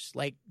cares.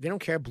 Like they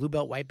don't care, blue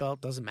belt, white belt,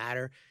 doesn't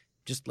matter.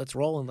 Just let's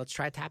roll and let's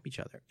try to tap each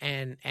other.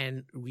 And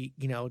we,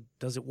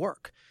 does it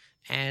work?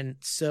 And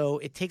so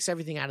it takes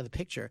everything out of the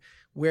picture.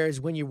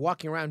 Whereas when you're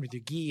walking around with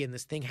your gi and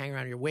this thing hanging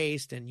around your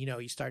waist and,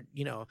 you start,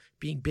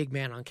 being big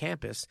man on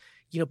campus,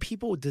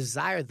 people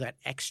desire that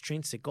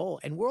extrinsic goal.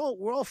 And we're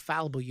all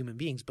fallible human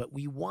beings, but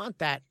we want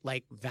that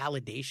like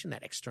validation,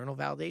 that external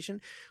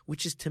validation,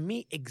 which is to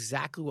me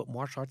exactly what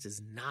martial arts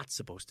is not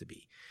supposed to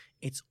be.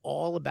 It's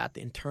all about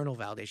the internal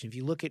validation. If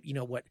you look at,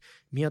 what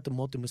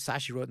Miyamoto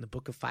Musashi wrote in the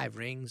Book of Five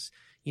Rings,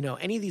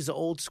 any of these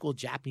old school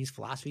Japanese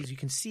philosophies, you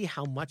can see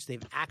how much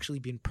they've actually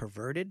been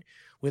perverted,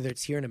 whether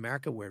it's here in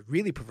America where it's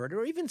really perverted,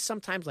 or even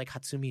sometimes like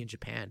Hatsumi in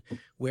Japan,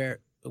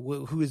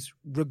 who is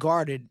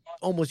regarded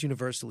almost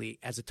universally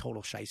as a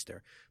total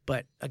shyster,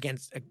 but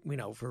against,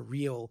 for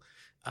real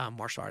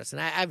martial artists.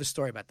 And I have a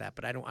story about that,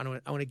 but I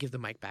want to give the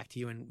mic back to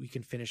you and we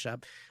can finish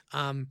up.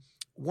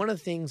 One of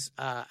the things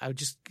I would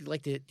just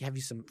like to have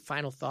you some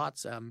final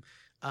thoughts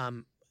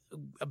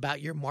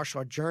about your martial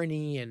art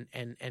journey and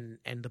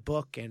the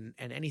book and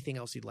anything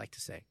else you'd like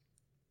to say.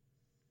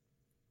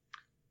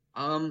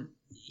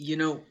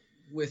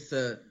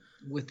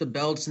 With the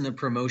belts and the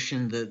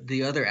promotion,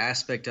 the other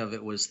aspect of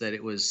it was that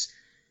it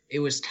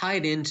was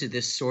tied into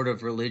this sort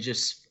of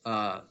religious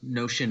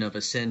notion of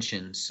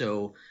ascension.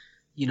 So,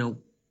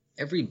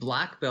 every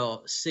black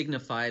belt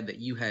signified that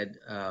you had,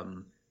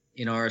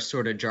 in our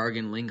sort of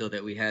jargon lingo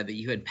that we had, that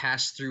you had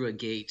passed through a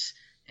gate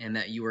and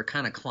that you were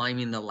kind of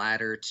climbing the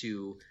ladder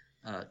to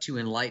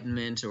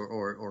enlightenment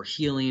or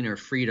healing or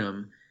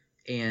freedom.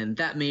 And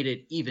that made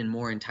it even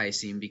more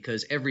enticing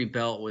because every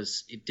belt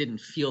it didn't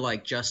feel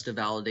like just a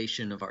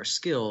validation of our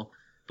skill,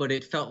 but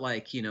it felt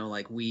like,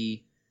 like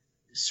we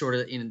sort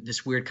of in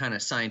this weird kind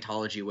of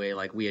Scientology way,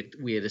 like we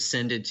had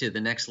ascended to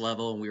the next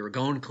level and we were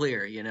going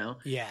clear,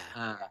 Yeah.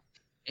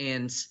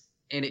 And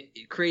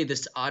it created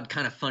this odd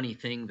kind of funny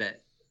thing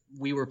that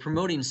we were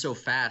promoting so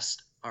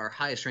fast. Our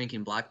highest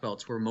ranking black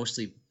belts were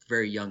mostly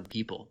very young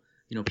people,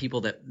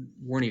 people that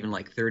weren't even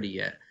like 30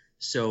 yet.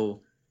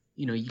 So,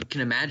 you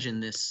can imagine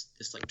this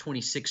like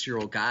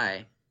 26-year-old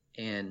guy,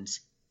 and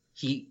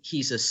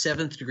he's a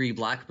 7th degree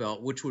black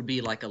belt, which would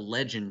be like a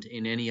legend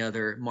in any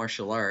other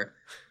martial art.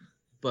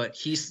 But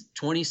he's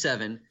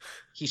 27.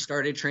 He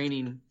started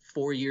training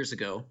 4 years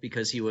ago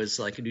because he was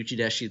like a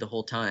Uchideshi the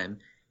whole time.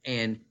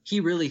 And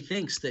he really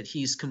thinks that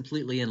he's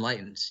completely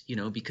enlightened,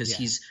 because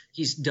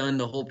he's done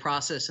the whole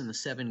process in the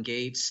 7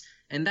 gates.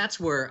 And that's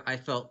where I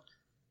felt,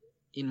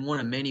 in one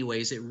of many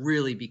ways, it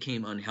really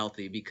became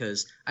unhealthy,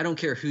 because I don't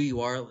care who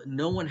you are.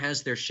 No one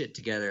has their shit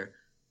together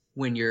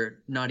when you're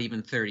not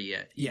even 30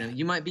 yet.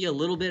 You might be a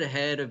little bit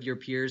ahead of your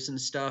peers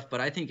and stuff, but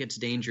I think it's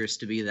dangerous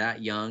to be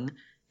that young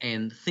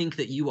and think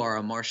that you are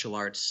a martial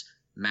arts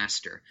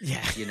master.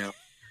 Yeah.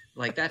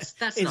 Like that's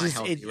not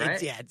healthy,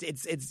 right?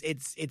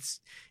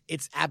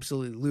 It's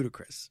absolutely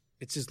ludicrous.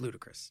 It's just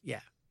ludicrous. Yeah,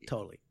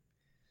 totally.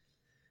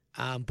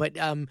 But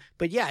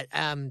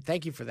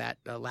thank you for that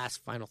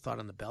last final thought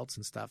on the belts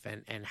and stuff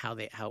and how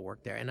it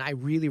worked there. And I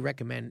really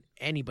recommend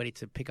anybody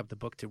to pick up the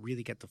book to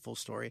really get the full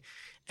story.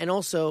 And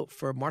also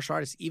for martial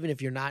artists, even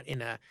if you're not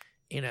in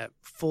a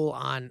full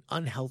on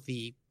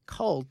unhealthy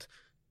cult,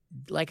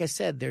 like I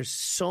said, there's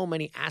so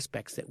many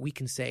aspects that we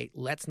can say,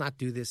 let's not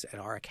do this at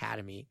our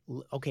academy.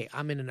 Okay,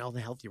 I'm in an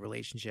unhealthy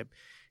relationship.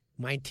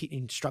 My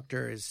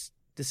instructor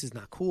this is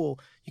not cool.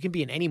 You can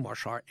be in any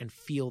martial art and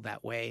feel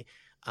that way.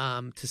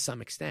 To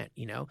some extent,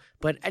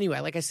 But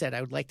anyway, like I said,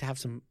 I would like to have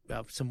some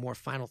more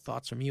final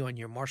thoughts from you on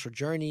your martial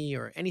journey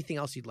or anything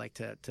else you'd like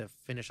to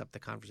finish up the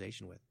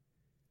conversation with.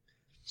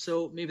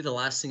 So maybe the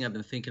last thing I've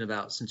been thinking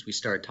about since we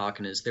started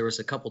talking is there was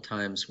a couple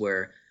times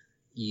where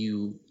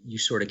you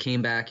sort of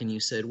came back and you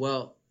said,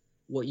 well,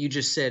 what you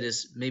just said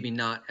is maybe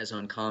not as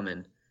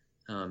uncommon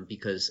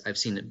because I've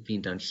seen it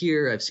being done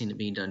here. I've seen it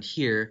being done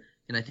here.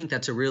 And I think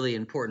that's a really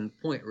important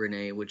point,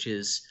 Renee, which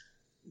is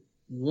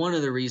one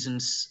of the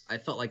reasons I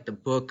felt like the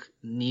book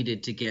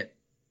needed to get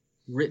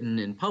written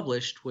and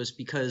published was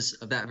because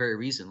of that very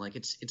reason. Like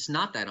it's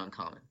not that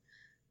uncommon.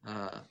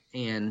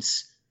 And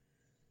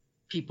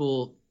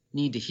people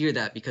need to hear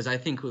that, because I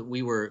think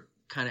we were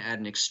kind of at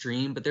an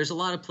extreme, but there's a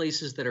lot of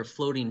places that are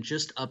floating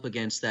just up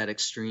against that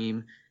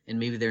extreme, and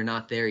maybe they're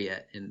not there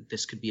yet. And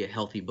this could be a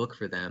healthy book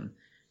for them.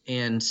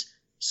 And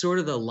sort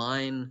of the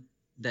line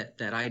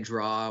that I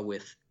draw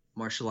with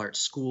martial arts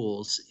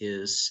schools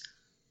is,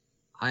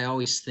 I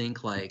always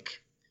think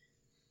like,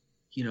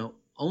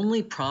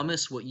 only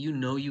promise what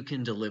you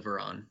can deliver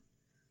on,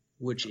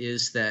 which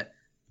is that,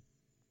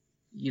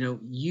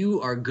 you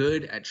are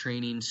good at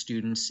training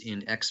students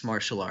in X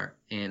martial art.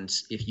 And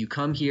if you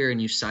come here and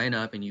you sign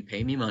up and you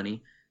pay me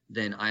money,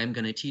 then I'm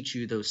going to teach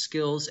you those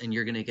skills and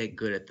you're going to get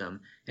good at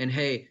them. And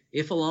hey,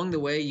 if along the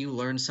way you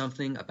learn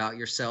something about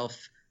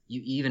yourself,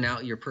 you even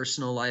out your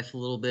personal life a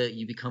little bit,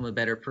 you become a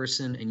better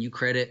person and you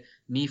credit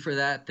me for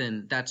that,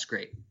 then that's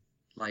great.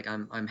 Like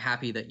I'm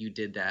happy that you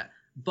did that,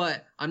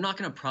 but I'm not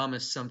going to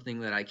promise something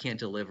that I can't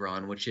deliver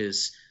on, which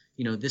is,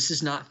 this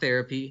is not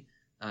therapy.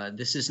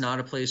 This is not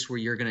a place where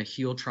you're going to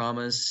heal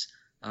traumas.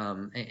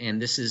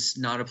 And this is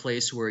not a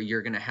place where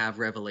you're going to have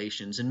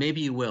revelations, and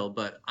maybe you will,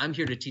 but I'm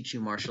here to teach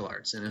you martial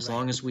arts. And as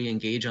long as we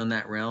engage on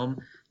that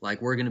realm,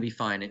 like, we're going to be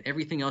fine. And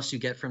everything else you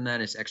get from that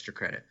is extra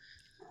credit.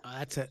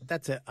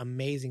 That's an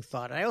amazing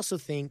thought. I also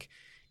think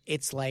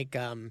it's like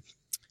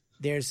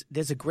there's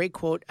a great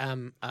quote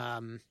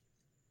from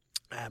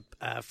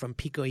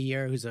Pico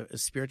Iyer, who's a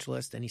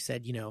spiritualist, and he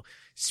said,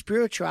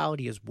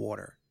 spirituality is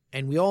water,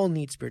 and we all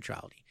need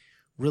spirituality.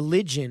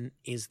 Religion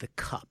is the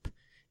cup,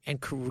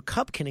 and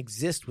cup can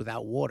exist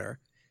without water,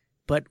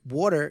 but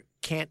water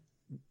can't.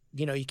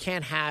 You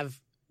can't have.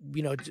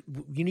 You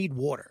need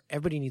water.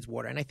 Everybody needs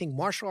water, and I think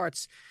martial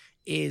arts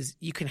is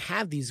you can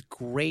have these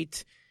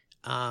great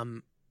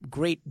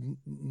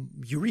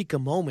eureka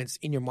moments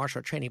in your martial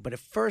art training, but it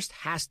first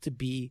has to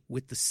be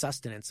with the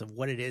sustenance of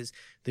what it is,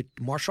 the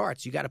martial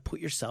arts. You got to put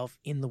yourself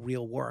in the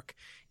real work.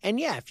 And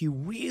yeah, if you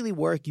really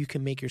work, you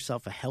can make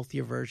yourself a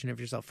healthier version of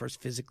yourself,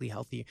 first physically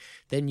healthy.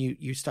 Then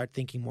you start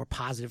thinking more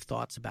positive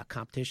thoughts about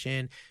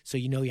competition. So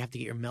you have to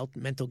get your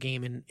mental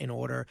game in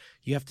order.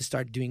 You have to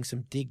start doing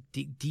some deep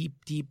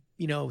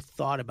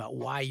thought about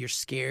why you're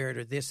scared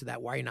or this or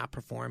that, why you're not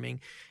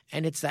performing.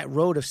 And it's that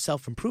road of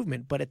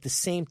self-improvement. But at the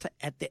same time,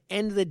 at the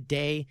end of the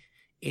day,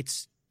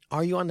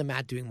 are you on the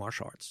mat doing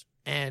martial arts?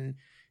 And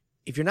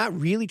if you're not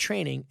really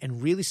training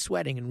and really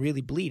sweating and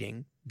really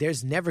bleeding,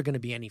 there's never going to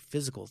be any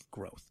physical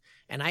growth.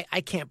 And I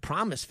can't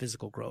promise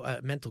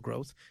mental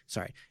growth.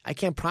 Sorry. I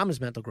can't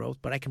promise mental growth,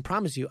 but I can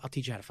promise you I'll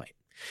teach you how to fight.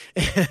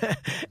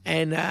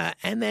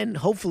 And then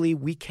hopefully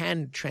we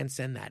can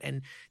transcend that.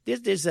 And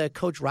there's a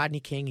coach,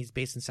 Rodney King. He's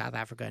based in South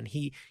Africa, and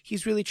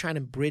he's really trying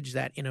to bridge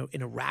that in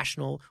a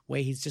rational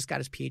way. He's just got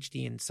his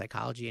PhD in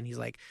psychology, and he's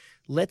like,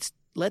 let's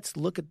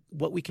look at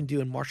what we can do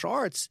in martial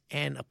arts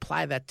and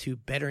apply that to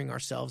bettering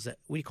ourselves. At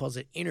what he calls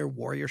it inner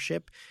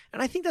warriorship.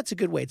 And I think that's a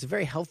good way. It's a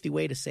very healthy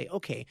way to say,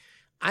 okay,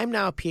 I'm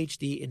now a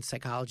PhD in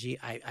psychology.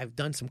 I've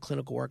done some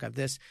clinical work of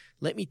this.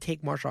 Let me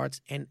take martial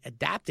arts and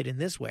adapt it in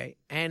this way.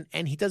 And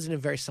he does it in a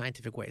very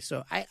scientific way.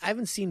 So I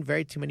haven't seen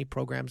too many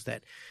programs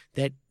that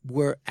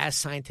were as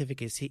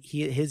scientific as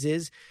his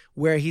is,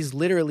 where he's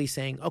literally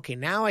saying, okay,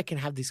 now I can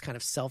have this kind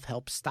of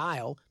self-help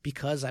style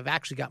because I've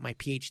actually got my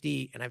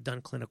PhD and I've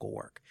done clinical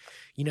work.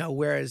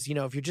 Whereas,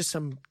 if you're just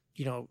some,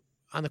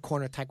 on the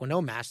corner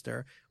Taekwondo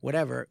master,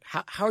 whatever,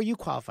 how are you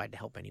qualified to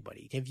help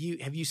anybody? Have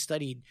you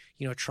studied,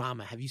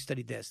 trauma? Have you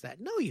studied this, that?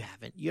 No, you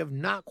haven't. You have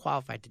not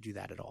qualified to do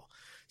that at all.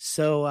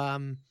 So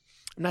I'm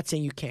not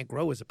saying you can't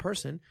grow as a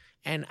person.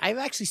 And I've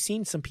actually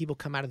seen some people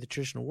come out of the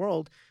traditional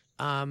world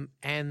and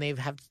they've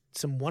had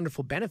some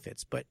wonderful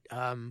benefits. But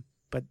I've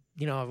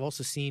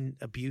also seen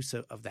abuse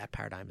of that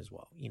paradigm as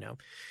well,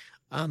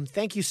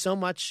 Thank you so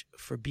much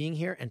for being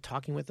here and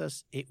talking with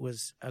us. It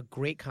was a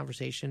great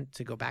conversation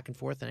to go back and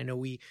forth. And I know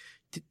we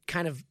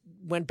kind of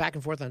went back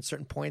and forth on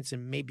certain points,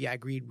 and maybe I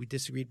agreed, we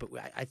disagreed, but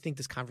I think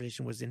this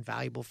conversation was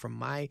invaluable for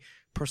my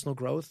personal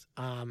growth.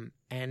 And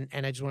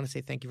I just want to say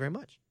thank you very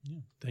much. Yeah,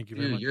 thank you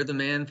very much. You're the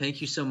man. Thank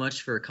you so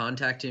much for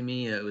contacting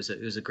me. It was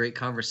a great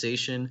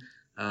conversation.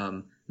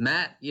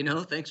 Matt,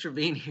 thanks for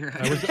being here.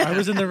 I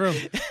was in the room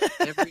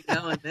every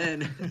now and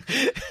then.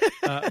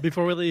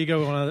 Before we let you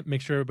go, I want to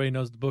make sure everybody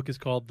knows the book is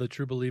called The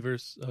True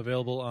Believers,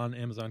 available on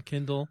Amazon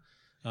Kindle.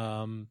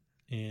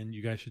 And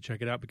you guys should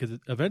check it out because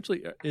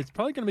eventually it's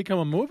probably going to become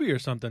a movie or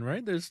something,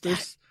 right? I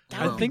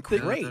think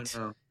that great.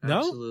 No,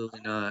 absolutely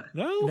not.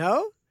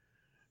 No.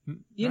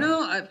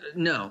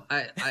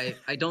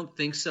 I don't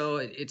think so.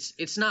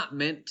 It's not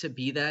meant to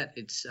be that.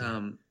 It's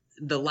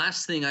the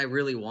last thing I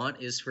really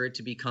want is for it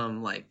to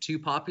become like too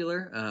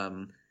popular.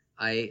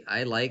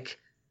 I like,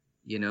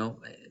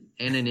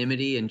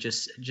 anonymity and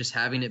just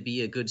having it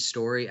be a good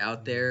story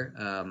out there.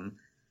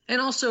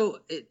 And also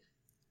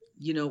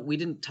we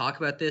didn't talk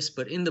about this,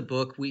 but in the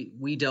book,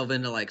 we delve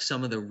into like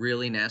some of the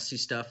really nasty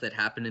stuff that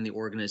happened in the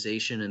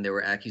organization. And there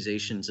were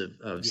accusations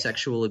of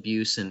sexual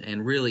abuse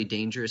and really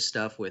dangerous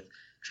stuff with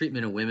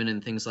treatment of women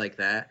and things like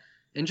that.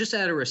 And just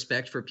out of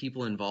respect for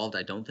people involved,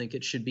 I don't think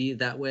it should be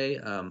that way.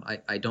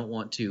 I don't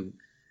want to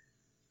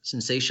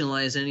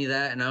sensationalize any of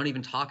that. And I don't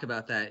even talk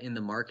about that in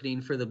the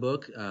marketing for the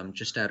book,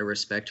 just out of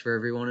respect for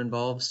everyone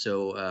involved.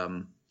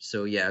 So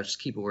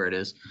just keep it where it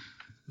is.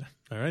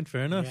 All right,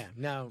 fair enough. Yeah,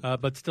 no.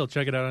 But still,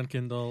 check it out on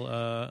Kindle,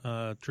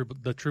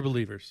 The True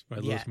Believers by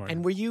Lewis Martin.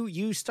 And were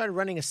you started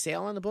running a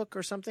sale on the book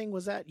or something?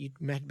 Was that, you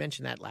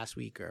mentioned that last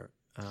week or...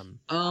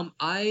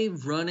 I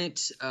run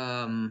it,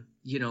 from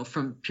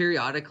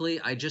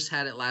periodically. I just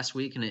had it last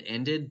week and it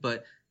ended,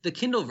 but the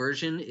Kindle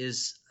version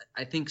is,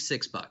 I think,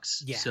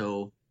 $6. Yeah.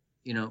 So,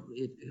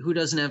 who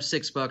doesn't have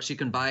 $6? You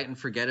can buy it and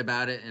forget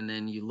about it. And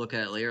then you look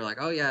at it later like,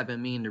 oh yeah, I've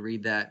been meaning to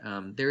read that.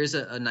 There is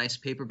a nice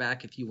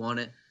paperback if you want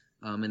it.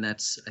 And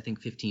that's, I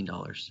think,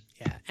 $15.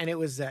 Yeah. And it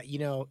was, I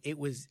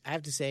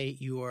have to say,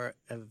 you are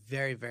a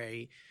very,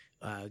 very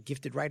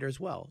gifted writer as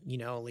well.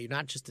 You're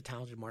not just a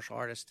talented martial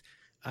artist.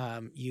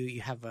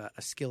 You have a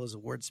skill as a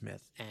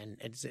wordsmith, and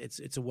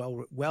it's a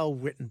well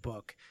written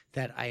book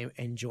that I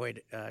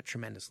enjoyed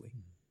tremendously.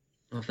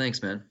 Well,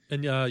 thanks, man.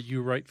 And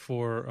you write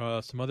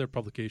for some other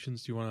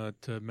publications. Do you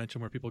want to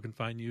mention where people can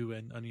find you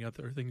and any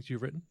other things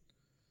you've written?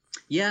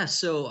 Yeah,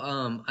 so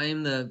I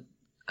am the,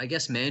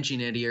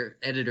 managing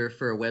editor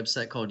for a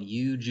website called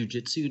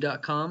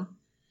youjujitsu.com.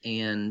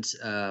 and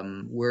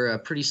we're a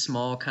pretty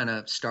small kind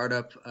of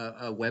startup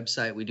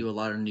website. We do a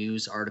lot of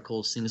news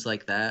articles, things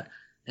like that.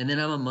 And then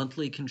I'm a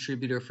monthly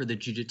contributor for the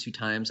Jiu-Jitsu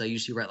Times. I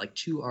usually write like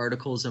 2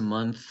 articles a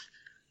month.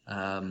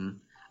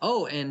 I'm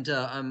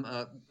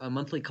a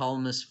monthly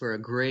columnist for a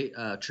great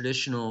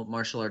traditional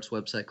martial arts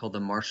website called the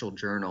Martial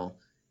Journal.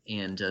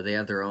 And they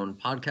have their own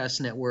podcast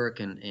network,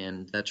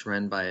 and that's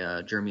run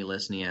by Jeremy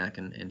Lesniak,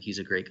 and he's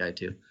a great guy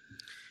too.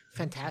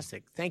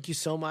 Fantastic. Thank you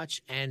so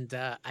much. And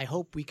I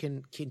hope we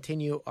can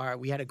continue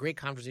we had a great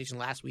conversation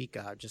last week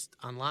just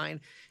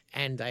online,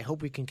 and I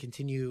hope we can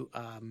continue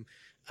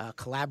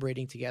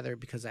collaborating together,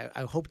 because I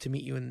hope to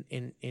meet you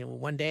in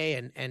one day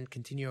and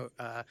continue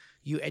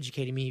you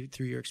educating me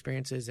through your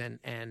experiences,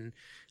 and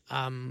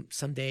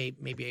someday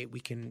maybe we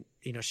can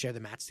share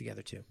the mats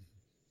together too.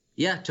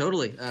 Yeah,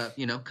 totally.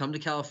 Come to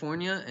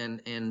California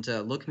and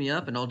look me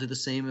up, and I'll do the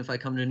same if I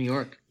come to New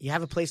York. You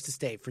have a place to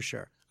stay for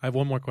sure. I have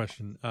one more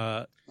question.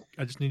 I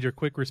just need your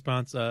quick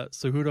response.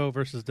 Cejudo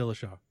versus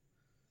Dillashaw.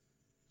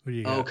 Who do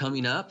you got? Oh,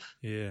 coming up?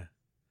 Yeah.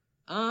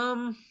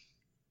 I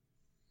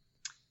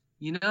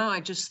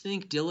just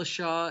think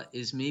Dillashaw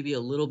is maybe a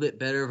little bit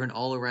better of an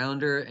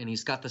all-arounder, and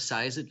he's got the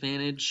size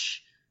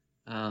advantage.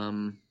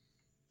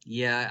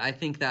 I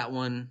think that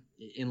one,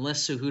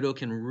 unless Cejudo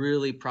can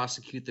really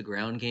prosecute the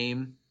ground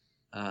game,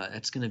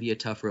 that's going to be a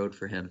tough road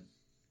for him.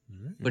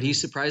 Mm-hmm. But he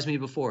surprised me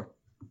before.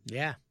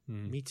 Yeah,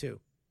 me too.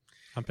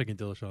 I'm picking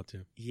Dillashaw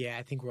too. Yeah,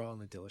 I think we're all in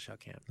the Dillashaw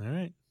camp. All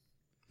right.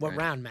 What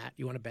round, Matt?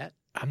 You want to bet?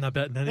 I'm not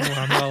betting anymore.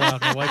 I'm not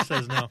allowed. My wife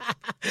says no.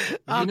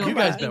 You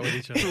guys bet with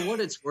each other. For what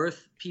it's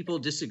worth, people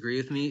disagree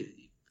with me.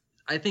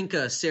 I think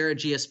Sarah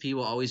GSP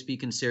will always be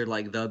considered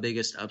like the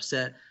biggest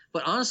upset.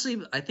 But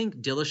honestly, I think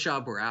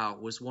Dillashaw Barao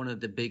was one of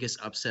the biggest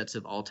upsets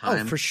of all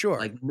time. Oh, for sure.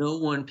 Like, no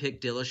one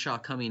picked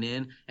Dillashaw coming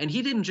in. And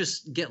he didn't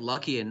just get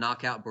lucky and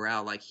knock out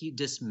Barao. Like, he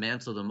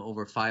dismantled him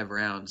over 5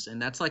 rounds. And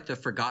that's like the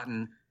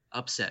forgotten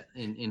upset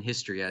in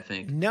history, I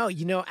think. No,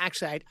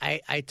 actually,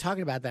 I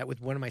talking about that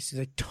with one of my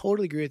students. I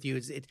totally agree with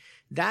you.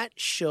 That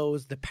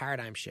shows the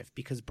paradigm shift,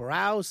 because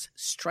Barao's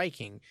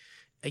striking,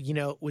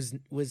 was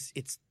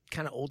it's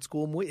kind of old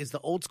school. It's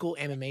the old school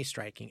MMA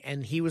striking,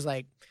 and he was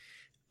like,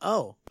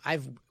 "Oh,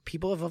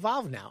 people have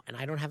evolved now, and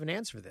I don't have an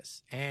answer for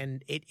this."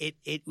 And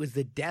it was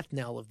the death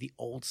knell of the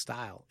old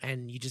style,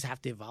 and you just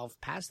have to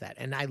evolve past that.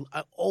 And I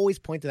always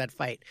point to that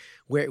fight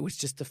where it was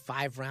just a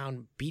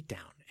 5-round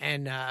beatdown,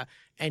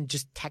 and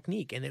just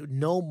technique. And at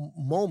no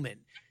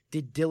moment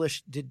did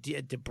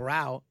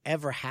Barao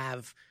ever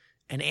have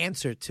an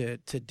answer to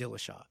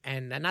Dillashaw.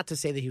 And not to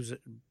say that he was a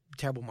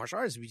terrible martial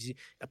artist, he was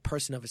a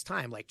person of his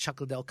time, like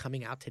Chuck Liddell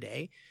coming out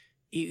today.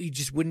 He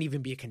just wouldn't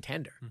even be a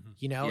contender.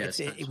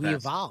 Mm-hmm. We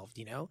evolved,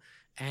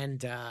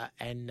 and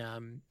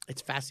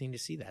it's fascinating to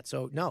see that.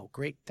 So no,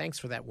 great. Thanks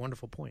for that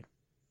wonderful point.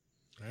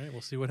 All right.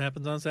 We'll see what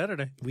happens on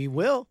Saturday. We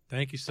will.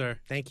 Thank you, sir.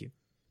 Thank you.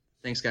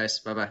 Thanks, guys.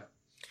 Bye-bye.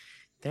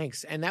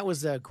 Thanks. And that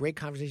was a great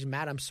conversation.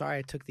 Matt, I'm sorry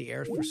I took the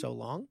air for so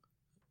long.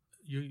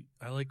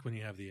 I like when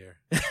you have the air.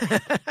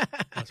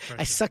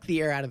 I suck the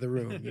air out of the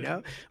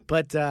room,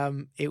 But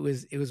it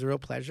was a real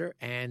pleasure.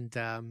 And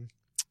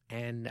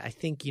I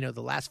think,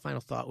 the last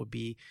final thought would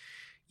be,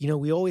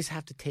 we always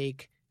have to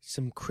take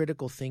some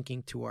critical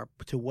thinking to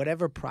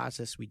whatever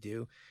process we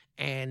do,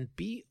 and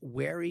be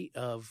wary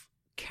of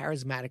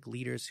charismatic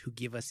leaders who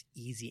give us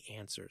easy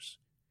answers.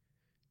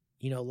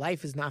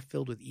 Life is not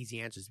filled with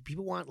easy answers.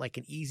 People want like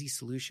an easy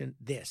solution,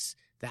 this,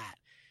 that.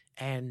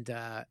 And,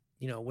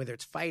 whether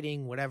it's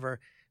fighting,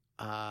 whatever,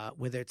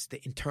 whether it's the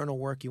internal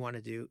work you want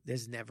to do,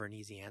 there's never an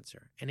easy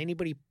answer. And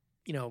anybody,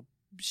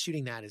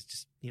 shooting that is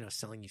just,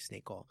 selling you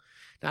snake oil.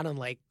 Not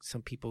unlike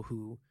some people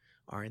who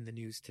are in the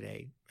news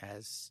today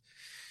as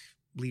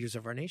leaders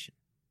of our nation.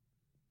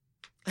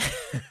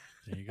 There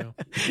you go.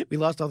 We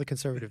lost all the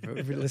conservative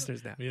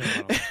listeners now.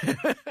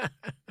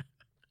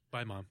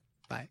 Bye, Mom.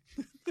 Bye.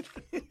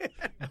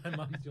 My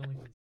mom's the only one.